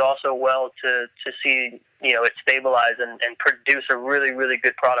doing, but also well to see it stabilize and produce a really, really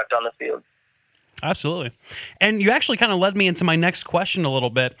good product on the field. Absolutely. And you actually kind of led me into my next question a little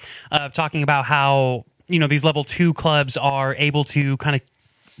bit, talking about how, these level 2 clubs are able to kind of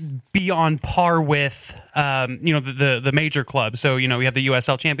be on par with, the major clubs. So, we have the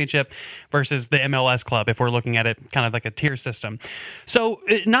USL Championship versus the MLS club, if we're looking at it kind of like a tier system. So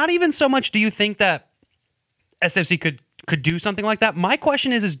not even so much do you think that SFC could do something like that. My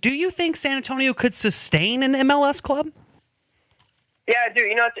question is do you think San Antonio could sustain an MLS club? Yeah, I do.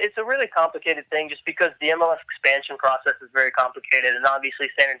 It's a really complicated thing just because the MLS expansion process is very complicated. And obviously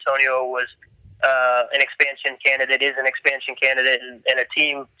San Antonio was an expansion candidate, is an expansion candidate, and a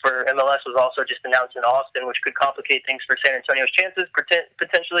team for MLS was also just announced in Austin, which could complicate things for San Antonio's chances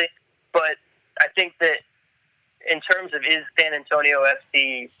potentially. But I think that in terms of is San Antonio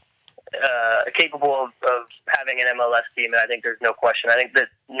FC capable of having an MLS team, and I think there's no question. I think that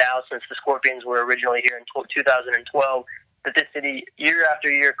now, since the Scorpions were originally here in 2012, that this city, year after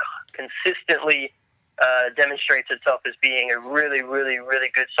year, consistently demonstrates itself as being a really, really, really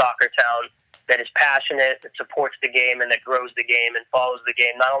good soccer town that is passionate, that supports the game, and that grows the game and follows the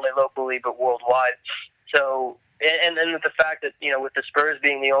game, not only locally but worldwide. So, and then with the fact that, with the Spurs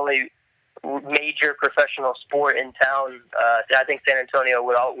being the only major professional sport in town, I think San Antonio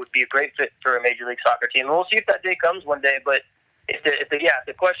would be a great fit for a Major League Soccer team. And we'll see if that day comes one day, but if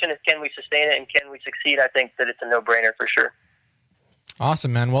the question is can we sustain it and can we succeed, I think that it's a no-brainer for sure.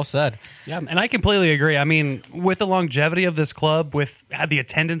 Awesome, man. Well said. Yeah, and I completely agree. I mean, with the longevity of this club, with the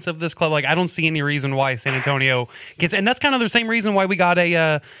attendance of this club, I don't see any reason why San Antonio gets, and that's kind of the same reason why we got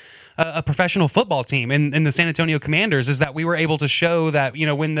a professional football team in the San Antonio Commanders, is that we were able to show that,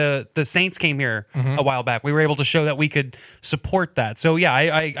 when the Saints came here a while back, we were able to show that we could support that. So yeah,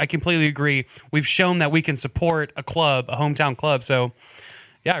 I completely agree. We've shown that we can support a club, a hometown club. So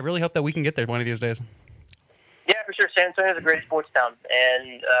yeah, I really hope that we can get there one of these days. Yeah, for sure. San Antonio is a great sports town.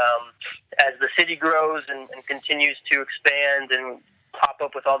 And as the city grows and continues to expand and pop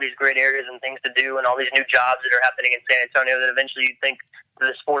up with all these great areas and things to do and all these new jobs that are happening in San Antonio, that eventually you think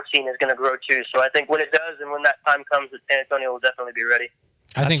the sports scene is going to grow too. So I think when it does and when that time comes, that San Antonio will definitely be ready.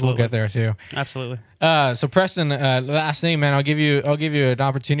 I think we'll get there too. Absolutely. So Preston, last name, man, I'll give you an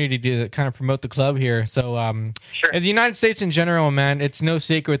opportunity to kind of promote the club here. So, Sure. In the United States in general, man, it's no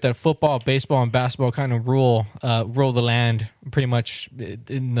secret that football, baseball, and basketball kind of rule the land pretty much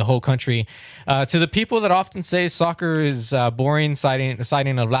in the whole country. To the people that often say soccer is boring,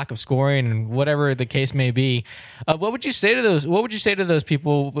 citing a lack of scoring and whatever the case may be, what would you say to those? What would you say to those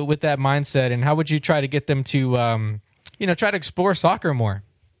people with that mindset, and how would you try to get them to try to explore soccer more?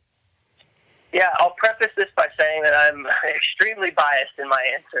 Yeah, I'll preface this by saying that I'm extremely biased in my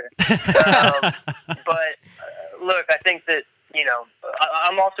answer. But look, I think that,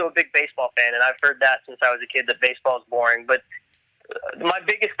 I'm also a big baseball fan, and I've heard that since I was a kid, that baseball is boring. But my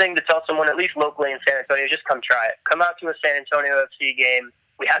biggest thing to tell someone, at least locally in San Antonio, is just come try it. Come out to a San Antonio FC game.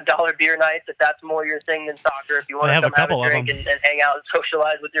 We have dollar beer nights if that's more your thing than soccer. If you want to come have a drink and hang out and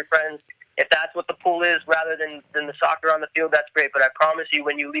socialize with your friends, if that's what the pool is rather than the soccer on the field, that's great. But I promise you,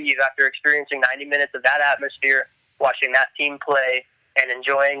 when you leave after experiencing 90 minutes of that atmosphere, watching that team play, and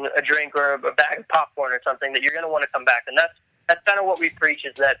enjoying a drink or a bag of popcorn or something, that you're going to want to come back. And that's kind of what we preach,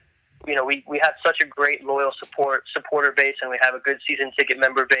 is that we have such a great loyal supporter base, and we have a good season ticket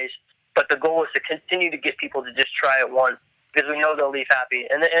member base. But the goal is to continue to get people to just try it once, because we know they'll leave happy.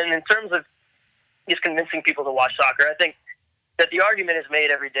 And in terms of just convincing people to watch soccer, I think that the argument is made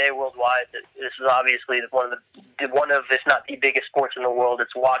every day worldwide that this is obviously one of, if not the biggest sports in the world.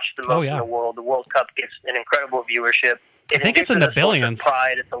 It's watched the most in the world. The World Cup gets an incredible viewership. I think it's in the billions.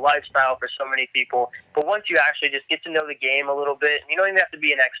 Pride. It's a lifestyle for so many people. But once you actually just get to know the game a little bit, and you don't even have to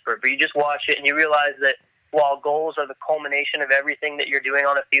be an expert, but you just watch it and you realize that while goals are the culmination of everything that you're doing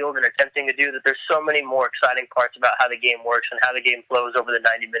on a field and attempting to do, that there's so many more exciting parts about how the game works and how the game flows over the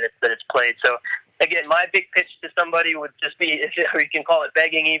 90 minutes that it's played. So, again, my big pitch to somebody would just be, if you can call it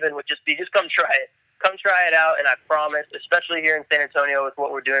begging even, would just be just come try it. Come try it out, and I promise, especially here in San Antonio with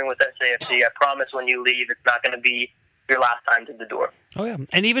what we're doing with SAFC, I promise when you leave, it's not going to be your last time to the door. Oh yeah,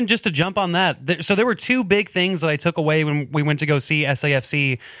 and even just to jump on that, so there were two big things that I took away when we went to go see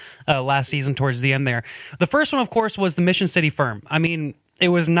SAFC last season towards the end there. The first one, of course, was the Mission City Firm. I mean, it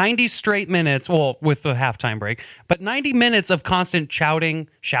was 90 straight minutes, well, with a halftime break, but 90 minutes of constant shouting,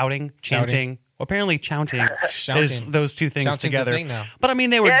 chanting. Well, apparently chanting is those two things Shouting's a together. thing now. But I mean,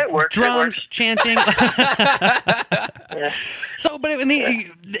 they were Yeah, it works, drums, chanting. Yeah. So, but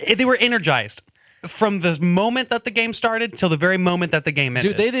they were energized from the moment that the game started till the very moment that the game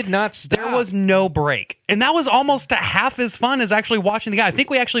ended. Dude, they did not stop. There was no break, and that was almost half as fun as actually watching the guy. I think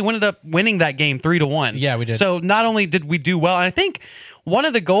we actually ended up winning that game 3-1. Yeah, we did. So not only did we do well, and I think one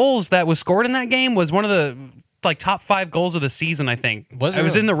of the goals that was scored in that game was one of the top 5 goals of the season. I think Was it I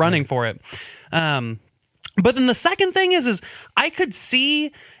was really? in the running for it. But then the second thing is I could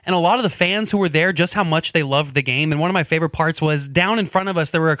see and a lot of the fans who were there just how much they loved the game. And one of my favorite parts was down in front of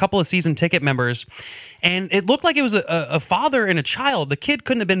us, there were a couple of season ticket members, and it looked like it was a father and a child. The kid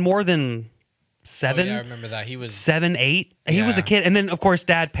couldn't have been more than 7. Oh, yeah, I remember that. He was 7, 8. He was a Yeah. kid. And then, of course,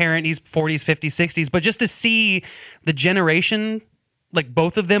 dad, parent, he's 40s, 50s, 60s. But just to see the generation, like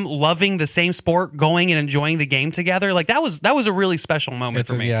both of them loving the same sport, going and enjoying the game together, like that was a really special moment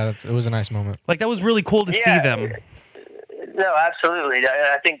for me. it was a nice moment. Like that was really cool to see them. No, absolutely.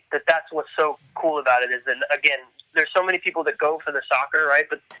 I think that's what's so cool about it is that, again, there's so many people that go for the soccer, right?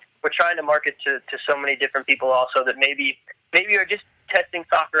 But we're trying to market to so many different people also that maybe are just testing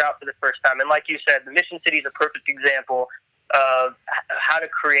soccer out for the first time. And like you said, the Mission City is a perfect example of how to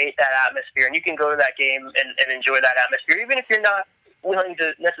create that atmosphere. And you can go to that game and enjoy that atmosphere, even if you're not willing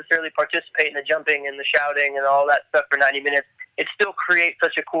to necessarily participate in the jumping and the shouting and all that stuff for 90 minutes. It still creates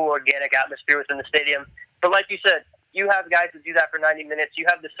such a cool organic atmosphere within the stadium. But like you said, you have guys that do that for 90 minutes. You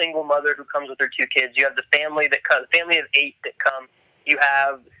have the single mother who comes with her 2 kids. You have the family family of 8 that come. You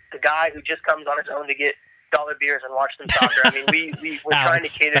have the guy who just comes on his own to get dollar beers and watch some soccer. I mean, we're trying to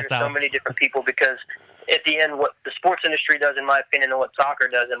cater to so many different people because at the end, what the sports industry does, in my opinion, and what soccer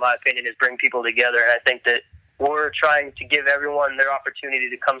does, in my opinion, is bring people together. And I think that we're trying to give everyone their opportunity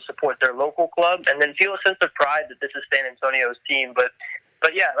to come support their local club and then feel a sense of pride that this is San Antonio's team. But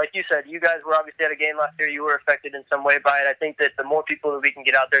yeah, like you said, you guys were obviously at a game last year. You were affected in some way by it. I think that the more people that we can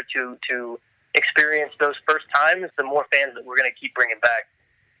get out there to experience those first times, the more fans that we're going to keep bringing back.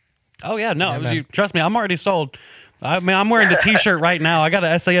 Oh yeah, no, man. dude, trust me, I'm already sold. I mean, I'm wearing the T-shirt right now. I got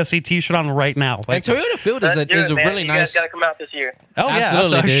an SAFC T-shirt on right now. And Toyota Field is a really you nice. guys got to come out this year. Oh yeah,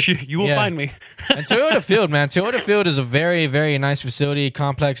 Absolutely, absolutely. dude. You will Yeah. find me. And Toyota Field, man. Toyota Field is a very, very nice facility,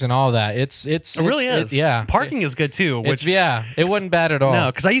 complex, and all that. It really is. yeah. Parking is good too. Which It wasn't bad at all. no,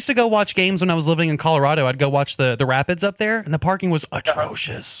 because I used to go watch games when I was living in Colorado. I'd go watch the Rapids up there, and the parking was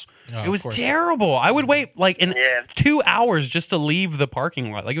atrocious. Oh, It was of course. terrible. I would wait like in Yeah. 2 hours just to leave the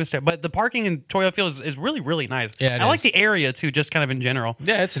parking lot. Like it was terrible. But the parking in Toyota Field is really, really nice. Yeah, it I like is. the area too, just kind of in general.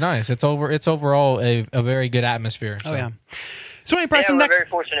 Yeah, it's nice. It's overall a very good atmosphere. So. Oh yeah. So anyway, Yeah, Preston, we're that, very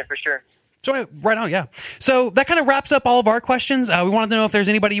fortunate for sure. so anyway, right on, yeah. So that kind of wraps up all of our questions. We wanted to know if there's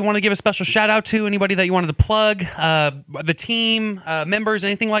anybody you want to give a special shout out to, anybody that you wanted to plug, the team, members,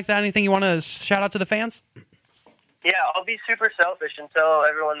 anything like that. Anything you want to shout out to the fans? Yeah, I'll be super selfish and tell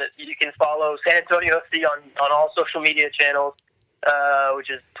everyone that you can follow San Antonio FC on all social media channels, which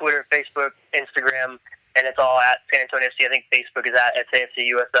is Twitter, Facebook, Instagram, and it's all at San Antonio FC. I think Facebook is at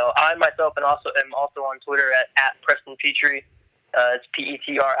SAFC USL. I myself am also on Twitter at Preston Petrie. It's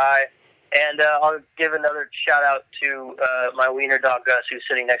Petri. And I'll give another shout out to my wiener dog Gus, who's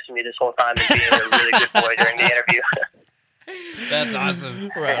sitting next to me this whole time and being a really good boy during the interview. That's awesome.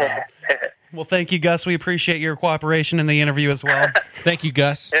 Well, thank you, Gus. We appreciate your cooperation in the interview as well. Thank you,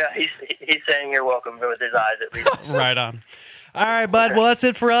 Gus. Yeah, he's saying you're welcome with his eyes at least. Right on. All right, bud. Well, that's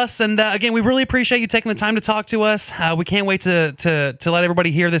it for us. And again, we really appreciate you taking the time to talk to us. We can't wait to let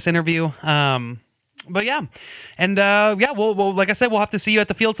everybody hear this interview. But yeah, and we'll like I said, we'll have to see you at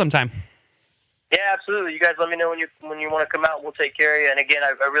the field sometime. Yeah, absolutely. You guys let me know when you want to come out. We'll take care of you. And again,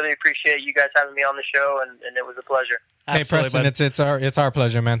 I really appreciate you guys having me on the show, and it was a pleasure. Hey, Absolutely, Preston, bud. it's our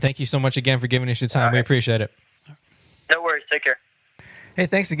pleasure, man. Thank you so much again for giving us your time. All We right. appreciate it. No worries. Take care. Hey,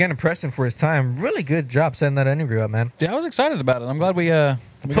 thanks again to Preston for his time. Really good job setting that interview up, man. Yeah, I was excited about it. I'm glad we Totally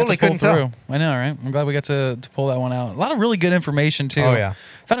got to pull couldn't tell. through. I know, right? I'm glad we got to pull that one out. A lot of really good information too. Oh, yeah.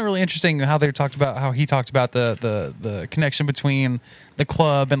 Found it really interesting how he talked about the connection between the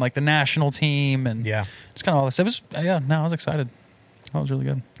club and like the national team and Yeah. just kind of all this. It was I was excited. That was really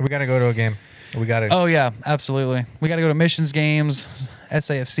good. We got to go to a game. We got to. Oh yeah, absolutely. We got to go to Missions games,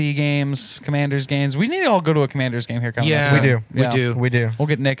 SAFC games, Commanders games. We need to all go to a Commanders game here. Coming Yeah, up. we do. we Yeah. do. We do. We'll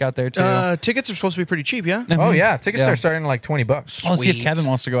get Nick out there too. Tickets are supposed to be pretty cheap, yeah? Oh, yeah. Tickets Yeah. are starting at like $20. I'll see if Sweet. Kevin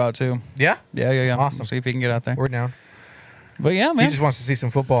wants to go out too. Yeah? Yeah. Awesome. See if he can get out there. We're down. But yeah, He man. just wants to see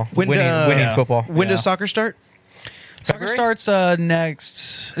some football. When, winning football. When Yeah. does soccer start? Soccer February?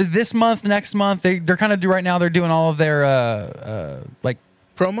 starts this month, next month. They're kind of right now. They're doing all of their like.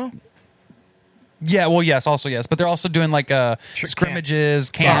 Promo? Yeah, well, yes, also yes, but they're also doing like scrimmages,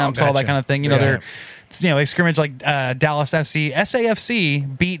 camps, all that gotcha. kind of thing. Yeah. They're they scrimmage like Dallas FC,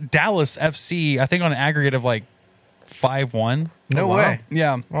 SAFC beat Dallas FC, I think on an aggregate of like 5-1. No wow. way.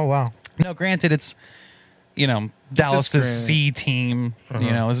 Yeah, Oh, wow. no, granted, it's Dallas's C team.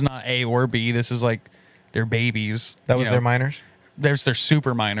 It's not A or B. This is like their babies. That was you know. their minors? There's their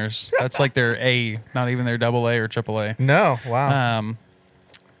super minors. That's like their A, not even their double A or triple A. No. Wow.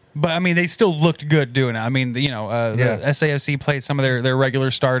 But I mean, they still looked good doing it. I mean, the SAFC played some of their regular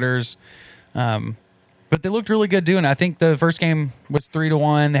starters, but they looked really good doing it. I think the first game was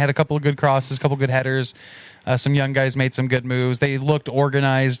 3-1. They had a couple of good crosses, a couple of good headers. Some young guys made some good moves. They looked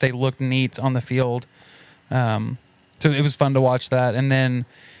organized. They looked neat on the field. So it was fun to watch that. And then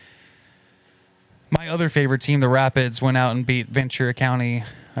my other favorite team, the Rapids, went out and beat Ventura County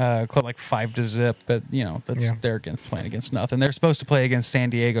Club like 5-0. But they're playing against nothing. They're supposed to play against San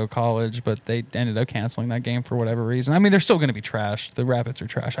Diego College, but they ended up canceling that game for whatever reason. I mean, they're still going to be trash. The Rapids are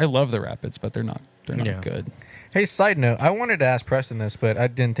trash. I love the Rapids, but they're not Yeah. good. Hey, side note. I wanted to ask Preston this, but I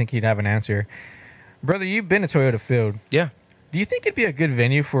didn't think he'd have an answer. Brother, you've been to Toyota Field. Yeah. Do you think it'd be a good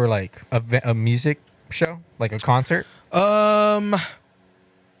venue for like a music show, like a concert?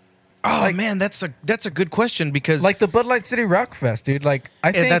 Man, that's a good question because Like the Bud Light City Rock Fest, dude. Like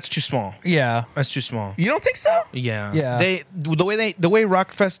I think that's too small. Yeah. That's too small. You don't think so? Yeah, Yeah. The way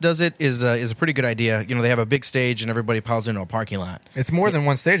Rockfest does it is a pretty good idea. They have a big stage and everybody piles into a parking lot. It's more than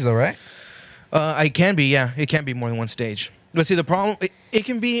one stage, though, right? It can be, yeah, it can be more than one stage. But see, the problem it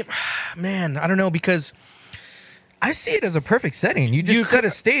can be, man, I don't know because I see it as a perfect setting. You just You set could- a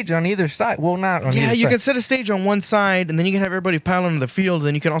stage on either side. Well, not on yeah, either you side. can set a stage on one side and then you can have everybody pile into the field.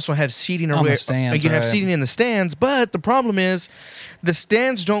 Then you can also have seating On the stands, you can have right. seating in the stands. But the problem is, the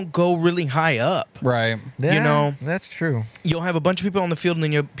stands don't go really high up. Right. Yeah, that's true. You'll have a bunch of people on the field and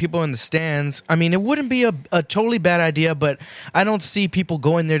then you have people in the stands. I mean, it wouldn't be a totally bad idea, but I don't see people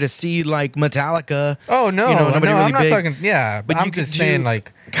going there to see like Metallica. Oh no, nobody no, really I'm not big. talking. Yeah, But I'm you could just saying, do-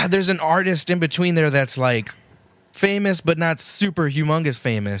 like, God, there's an artist in between there that's like famous, but not super humongous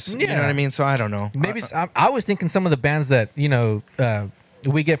famous. You know Yeah. what I mean? So I don't know. maybe I was thinking some of the bands that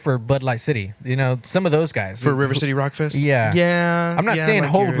we get for Bud Light City. Some of those guys For River City Rock Fest? Yeah. Yeah. I'm not yeah, saying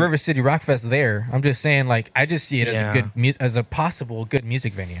like hold you're- River City Rock Fest there. I'm just saying, like, I just see it Yeah. as a possible good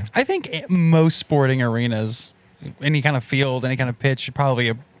music venue. I think most sporting arenas, any kind of field, any kind of pitch,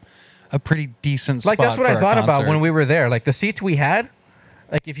 probably a pretty decent spot. Like that's what for I a thought about concert. when we were there. Like the seats we had.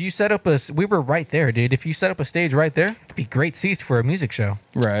 Like if you set up we were right there, dude. If you set up a stage right there, it'd be great seats for a music show,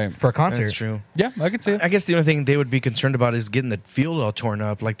 Right. for a concert. That's true. Yeah, I could see it. I guess the only thing they would be concerned about is getting the field all torn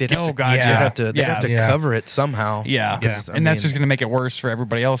up. Like they'd have Oh, to, God, they'd yeah. have to, they'd have to Yeah. cover it somehow. Yeah. Because, I And that's mean, just going to make it worse for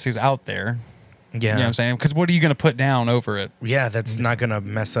everybody else who's out there. yeah, You know what I'm saying? Because what are you going to put down over it? yeah. That's not gonna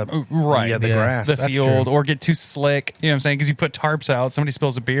mess up. Right. Yeah, the Yeah. grass. The That's field true. or get too slick. You know what I'm saying? Because you put tarps out, somebody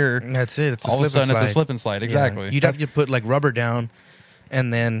spills a beer. That's it. It's a All of a slip and sudden, it's a slide. slip and slide. Yeah. Exactly. You'd have to put like rubber down,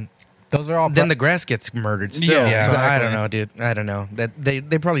 and then Those are all. the grass gets murdered. Still, Yeah, so I exactly. don't know, dude. I don't know. That they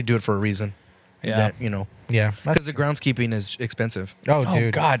probably do it for a reason. Yeah. That, yeah. because the groundskeeping is expensive. Oh, Oh,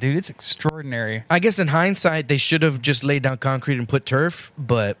 dude. God, dude. It's extraordinary. I guess in hindsight, they should have just laid down concrete and put turf.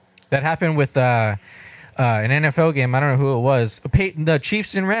 But That happened with an NFL game. I don't know who it was. The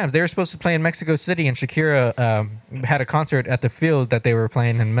Chiefs and Rams. They were supposed to play in Mexico City, and Shakira had a concert at the field that they were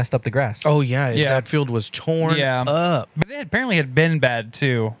playing and messed up the grass. oh yeah, Yeah. that field was torn Yeah. up. But it apparently had been bad,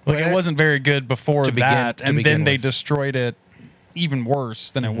 too. Like, Well, it wasn't very good before To begin- that. to And begin then they with. destroyed it even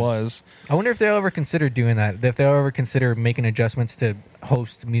worse than it was. I wonder if they'll ever consider doing that. If they'll ever consider making adjustments to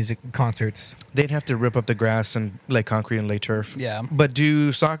host music concerts. They'd have to rip up the grass and lay concrete and lay turf. Yeah. But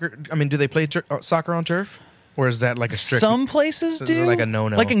do they play soccer on turf, or is that like a strict? Some places Is it do. like a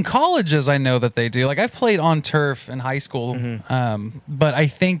no-no? Like in colleges, I know that they do. Like I've played on turf in high school, but I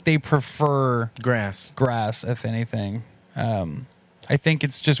think they prefer grass. grass, if anything. I think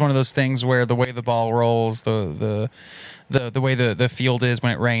it's just one of those things where the way the ball rolls, the way the field is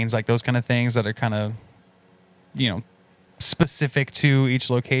when it rains, like those kind of things that are kind of, specific to each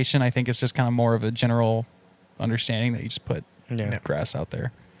location. I think it's just kind of more of a general understanding that you just put Yeah. grass out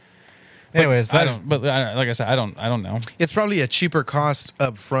there. Anyways, I don't, but like I said, I don't know. It's probably a cheaper cost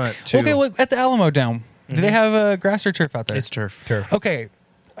up front too. Okay, well, at the Alamo Dome, do they have grass or turf out there? It's turf. turf. Okay.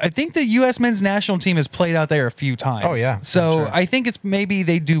 I think the U.S. men's national team has played out there a few times. Oh, yeah. So Sure. I think it's maybe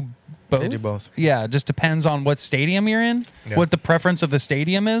they do both. They do both. Yeah, it just depends on what stadium you're in, Yeah. what the preference of the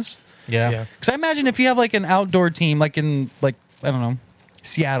stadium is. Yeah. Because I imagine if you have like an outdoor team, like in I don't know,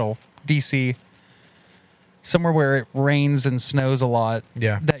 Seattle, DC, somewhere where it rains and snows a lot,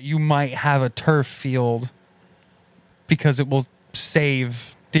 Yeah. that you might have a turf field because it will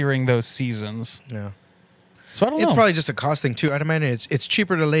save during those seasons. Yeah. So I don't know. It's probably just a cost thing too. I'd imagine it's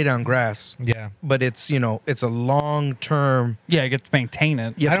cheaper to lay down grass, Yeah. but it's it's a long term. yeah, you get to maintain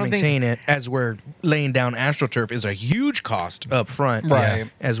it. You I have to don't think- maintain it. As we're laying down AstroTurf is a huge cost up front. Right.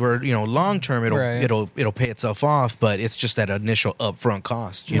 As we're long term, Right. it'll pay itself off, but it's just that initial upfront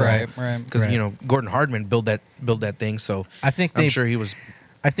cost. Right. Because Right. Gordon Hardman built that thing, so I think I'm they sure he was.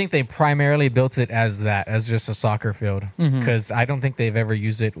 I think they primarily built it as just a soccer field, because I don't think they've ever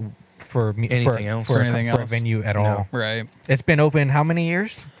used it for Anything else. for, For a- anything for a else. venue at No. all. Right. It's been open how many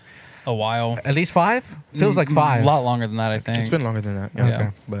years? A while. At least 5? Feels like 5. A lot longer than that, I think. It's been longer than that. Yeah. Okay.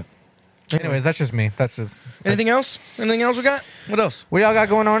 But Anyways, that's just me. That's just anything else? Anything else we got? What else? what y'all got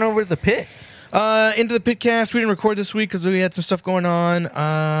going on over at the pit. Into the Pitcast. We didn't record this week because we had some stuff going on.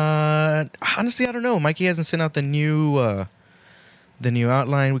 Honestly, I don't know. Mikey hasn't sent out the new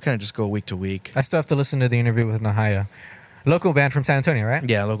outline. We kind of just go week to week. I still have to listen to the interview with Nahaya, local band from San Antonio, right?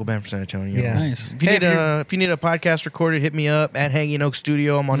 Yeah, local band from San Antonio. Yeah. Nice. If you Hey, need if you need a podcast recorded, hit me up at Hanging Oak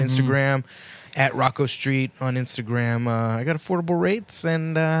Studio. I'm on Instagram at Rocco Street on Instagram. I got affordable rates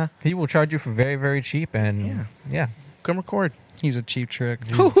and He will charge you for very, very cheap, and yeah, come record. He's a cheap trick.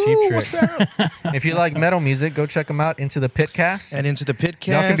 he's a cheap trick. What's up? If you like metal music, go check them out. Into the Pitcast. And Into the Pitcast.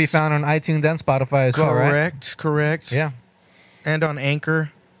 Y'all can be found on iTunes and Spotify as well, right? Correct. Yeah, And on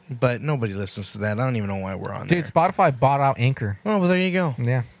Anchor, but nobody listens to that. I don't even know why we're on dude, there. Spotify bought out Anchor. Oh, well, there you go.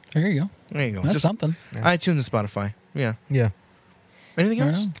 Yeah, There you go. There you go. That's Just something. iTunes and Spotify. Yeah. yeah. Anything Right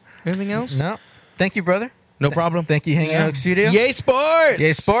else? on. Anything else? No, thank you, brother. No problem. Thank you, Hanging Yeah. Out Studio. Yay, sports!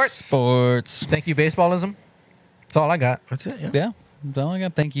 Yay, sports. Sports. Thank you, Baseballism. That's all I got. That's it. Yeah. Yeah. That's all I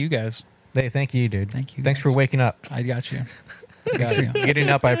got. Thank you guys. Hey, thank you, dude. Thank you, Thanks guys. for waking up. I got you. I got you. Getting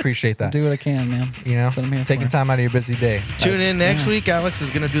up, I appreciate that. Do what I can, man. You know, That's what I'm here taking for. time out of your busy day. Tune in next week. Alex is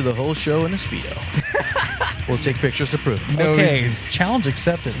going to do the whole show in a Speedo. We'll take pictures to prove it. No, Okay. Challenge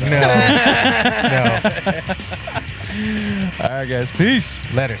accepted. though. No, no. All right, guys. Peace.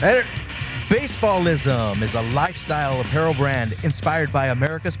 Letters. Baseballism is a lifestyle apparel brand inspired by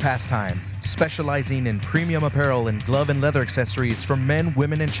America's pastime, specializing in premium apparel and glove and leather accessories for men,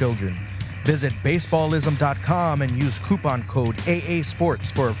 women, and children. Visit baseballism.com and use coupon code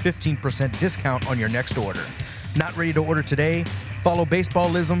AASports for a 15% discount on your next order. Not ready to order today? Follow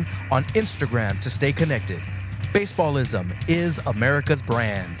Baseballism on Instagram to stay connected. Baseballism is America's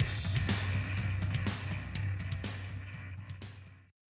brand.